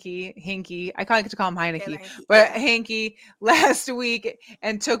 I like to call him Heineke, but Heinke last week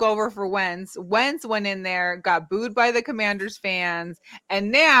and took over for Wentz. Wentz went in there, got booed by the Commanders fans,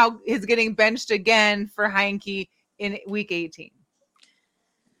 and now is getting benched again for Heinke in week 18.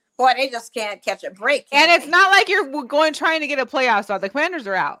 Boy, they just can't catch a break. And it's not like you're trying to get a playoff spot. The Commanders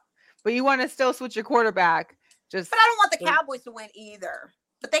are out. But you want to still switch your quarterback. But I don't want the Cowboys to win either.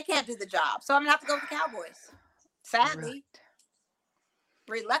 But they can't do the job. So I'm going to have to go with the Cowboys. Sadly.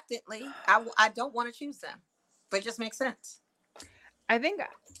 Right. Reluctantly. I don't want to choose them. But it just makes sense. I think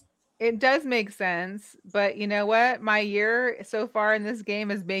it does make sense. But you know what? My year so far in this game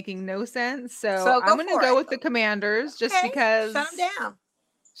is making no sense. So I'm going to go with the Commanders just because. Shut them down.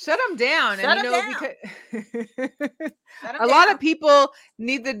 Shut them down. Shut and because a lot of people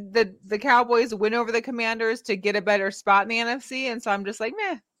need the Cowboys to win over the Commanders to get a better spot in the NFC. And so I'm just like,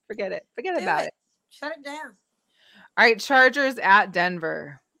 meh, forget it. Forget about it. Shut it down. All right, Chargers at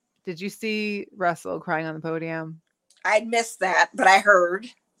Denver. Did you see Russell crying on the podium? I missed that, but I heard.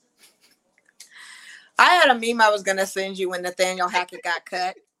 I had a meme I was going to send you when Nathaniel Hackett got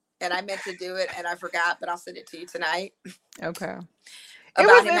cut. And I meant to do it, and I forgot, but I'll send it to you tonight. Okay.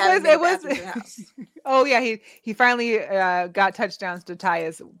 It was. Oh yeah, he finally got touchdowns to tie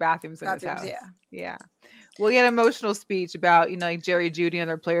his bathrooms in his house. Yeah. Well, he had an emotional speech about like Jerry Jeudy and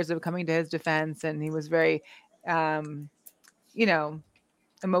other players that were coming to his defense, and he was very, emotional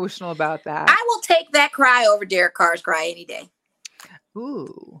about that. I will take that cry over Derek Carr's cry any day.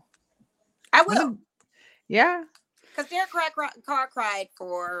 Ooh, I will. Yeah, because Derek Carr cried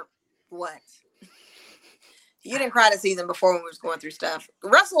for what? You didn't cry the season before when we was going through stuff.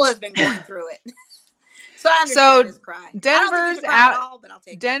 Russell has been going through it. So I understand his cry. Denver's out. But I'll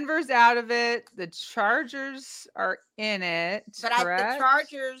take Denver's out of it. The Chargers are in it. But the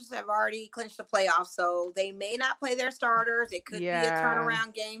Chargers have already clinched the playoffs, so they may not play their starters. It could be a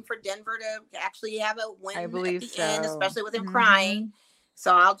turnaround game for Denver to actually have a win at the end, especially with him crying.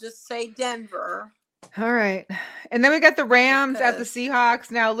 So I'll just say Denver. All right. And then we got the Rams at the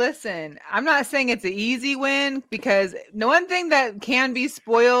Seahawks. Now, listen, I'm not saying it's an easy win because the one thing that can be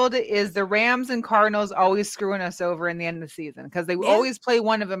spoiled is the Rams and Cardinals always screwing us over in the end of the season because they always play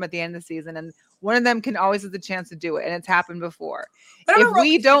one of them at the end of the season, and one of them can always have the chance to do it. And it's happened before. But if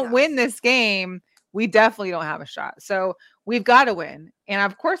we don't win this game, we definitely don't have a shot. So we've got to win. And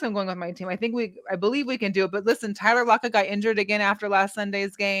of course, I'm going with my team. I believe we can do it. But listen, Tyler Lockett got injured again after last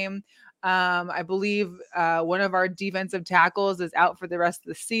Sunday's game. I believe one of our defensive tackles is out for the rest of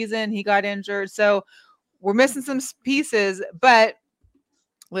the season. He got injured. So we're missing some pieces. But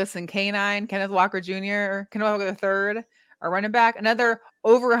listen, Kenneth Walker Jr., Kenneth Walker III, our running back, another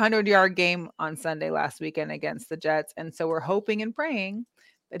over 100-yard game on Sunday last weekend against the Jets. And so we're hoping and praying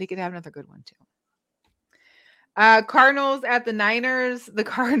that he could have another good one too. Cardinals at the Niners. The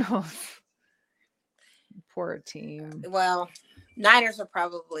Cardinals. Poor team. Well, Niners are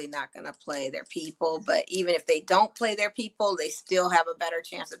probably not going to play their people, but even if they don't play their people, they still have a better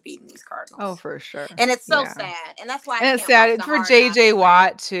chance of beating these Cardinals. Oh, for sure. And it's so sad, and that's why. And it's sad for JJ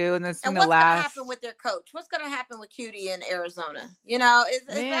Watt too, and that's and what's going to happen with their coach? What's going to happen with Cutie in Arizona? You know, is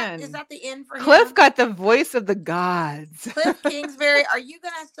that the end for Cliff him? got the voice of the gods. Cliff Kingsbury, are you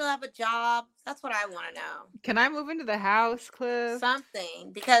going to still have a job? That's what I want to know. Can I move into the house, Cliff?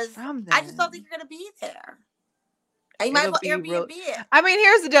 Something, because I just don't think you're going to be there. You might as well Airbnb it. I mean,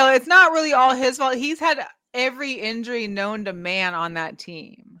 here's the deal. It's not really all his fault. He's had every injury known to man on that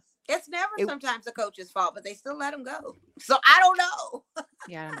team. It's never sometimes the coach's fault, but they still let him go. So I don't know.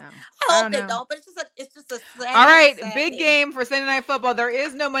 Yeah, I don't know. I hope they don't, but it's just a sad, all right, sad big thing. game for Sunday Night Football. There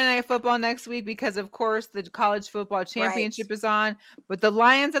is no Monday Night Football next week because, of course, the college football championship is on. But the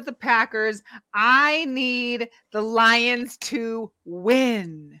Lions at the Packers, I need the Lions to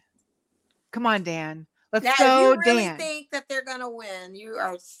win. Come on, Dan. Let's go, if you really Dan. think that they're gonna win, you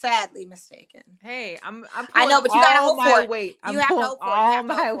are sadly mistaken. Hey, I know, but you gotta hope for it. Weight. You have to hope for it. All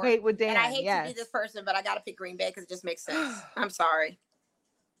my weight with Dan. And I hate to be this person, but I gotta pick Green Bay because it just makes sense. I'm sorry.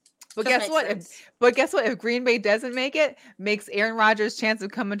 But guess what? If Green Bay doesn't make it, makes Aaron Rodgers' chance of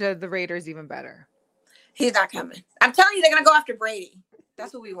coming to the Raiders even better. He's not coming. I'm telling you, they're gonna go after Brady.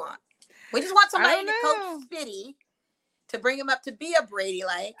 That's what we want. We just want somebody to coach Spitty, to bring him up to be a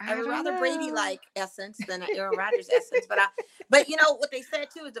Brady-like. I would rather Brady-like essence than an Aaron Rodgers essence. But you know what they said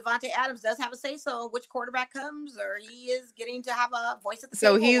too is Devontae Adams does have a say-so which quarterback comes, or he is getting to have a voice at the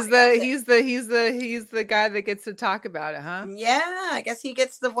table. So he's the guy that gets to talk about it, huh? Yeah, I guess he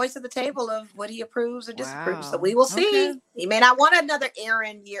gets the voice at the table of what he approves or disapproves. So we will see. Okay. He may not want another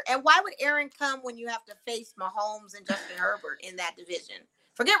Aaron year. And why would Aaron come when you have to face Mahomes and Justin Herbert in that division?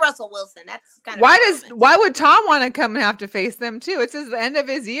 Forget Russell Wilson. That's kind of why would Tom want to come and have to face them too? It's the end of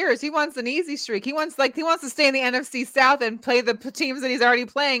his years. He wants an easy streak. He wants to stay in the NFC South and play the teams that he's already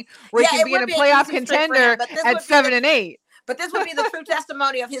playing, where he can be in a playoff contender at 7-8. But this would be the true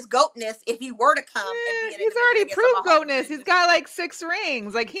testimony of his goatness if he were to come. He's already proved goatness. He's got like 6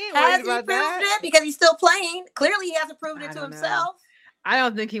 rings. Like he ain't worried about that. It because he's still playing. Clearly, he hasn't proven it to himself. I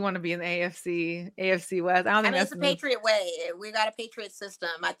don't think he want to be in the AFC West. I mean, it's a Patriot way. We got a Patriot system.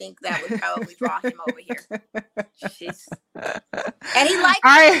 I think that would probably draw him over here. Jeez. And he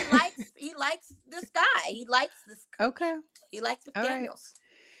likes this guy. He likes this coach. Okay. He likes McDaniels. Right.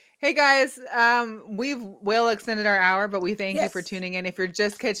 Hey guys, we've well extended our hour, but we thank you for tuning in. If you're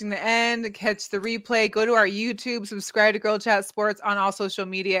just catching the end, catch the replay, go to our YouTube, subscribe to Girl Chat Sports on all social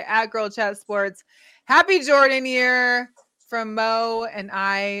media at Girl Chat Sports. Happy Jordan year. From Mo and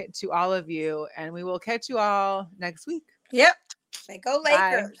I to all of you, and we will catch you all next week. Yep. They go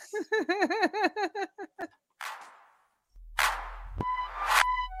Lakers.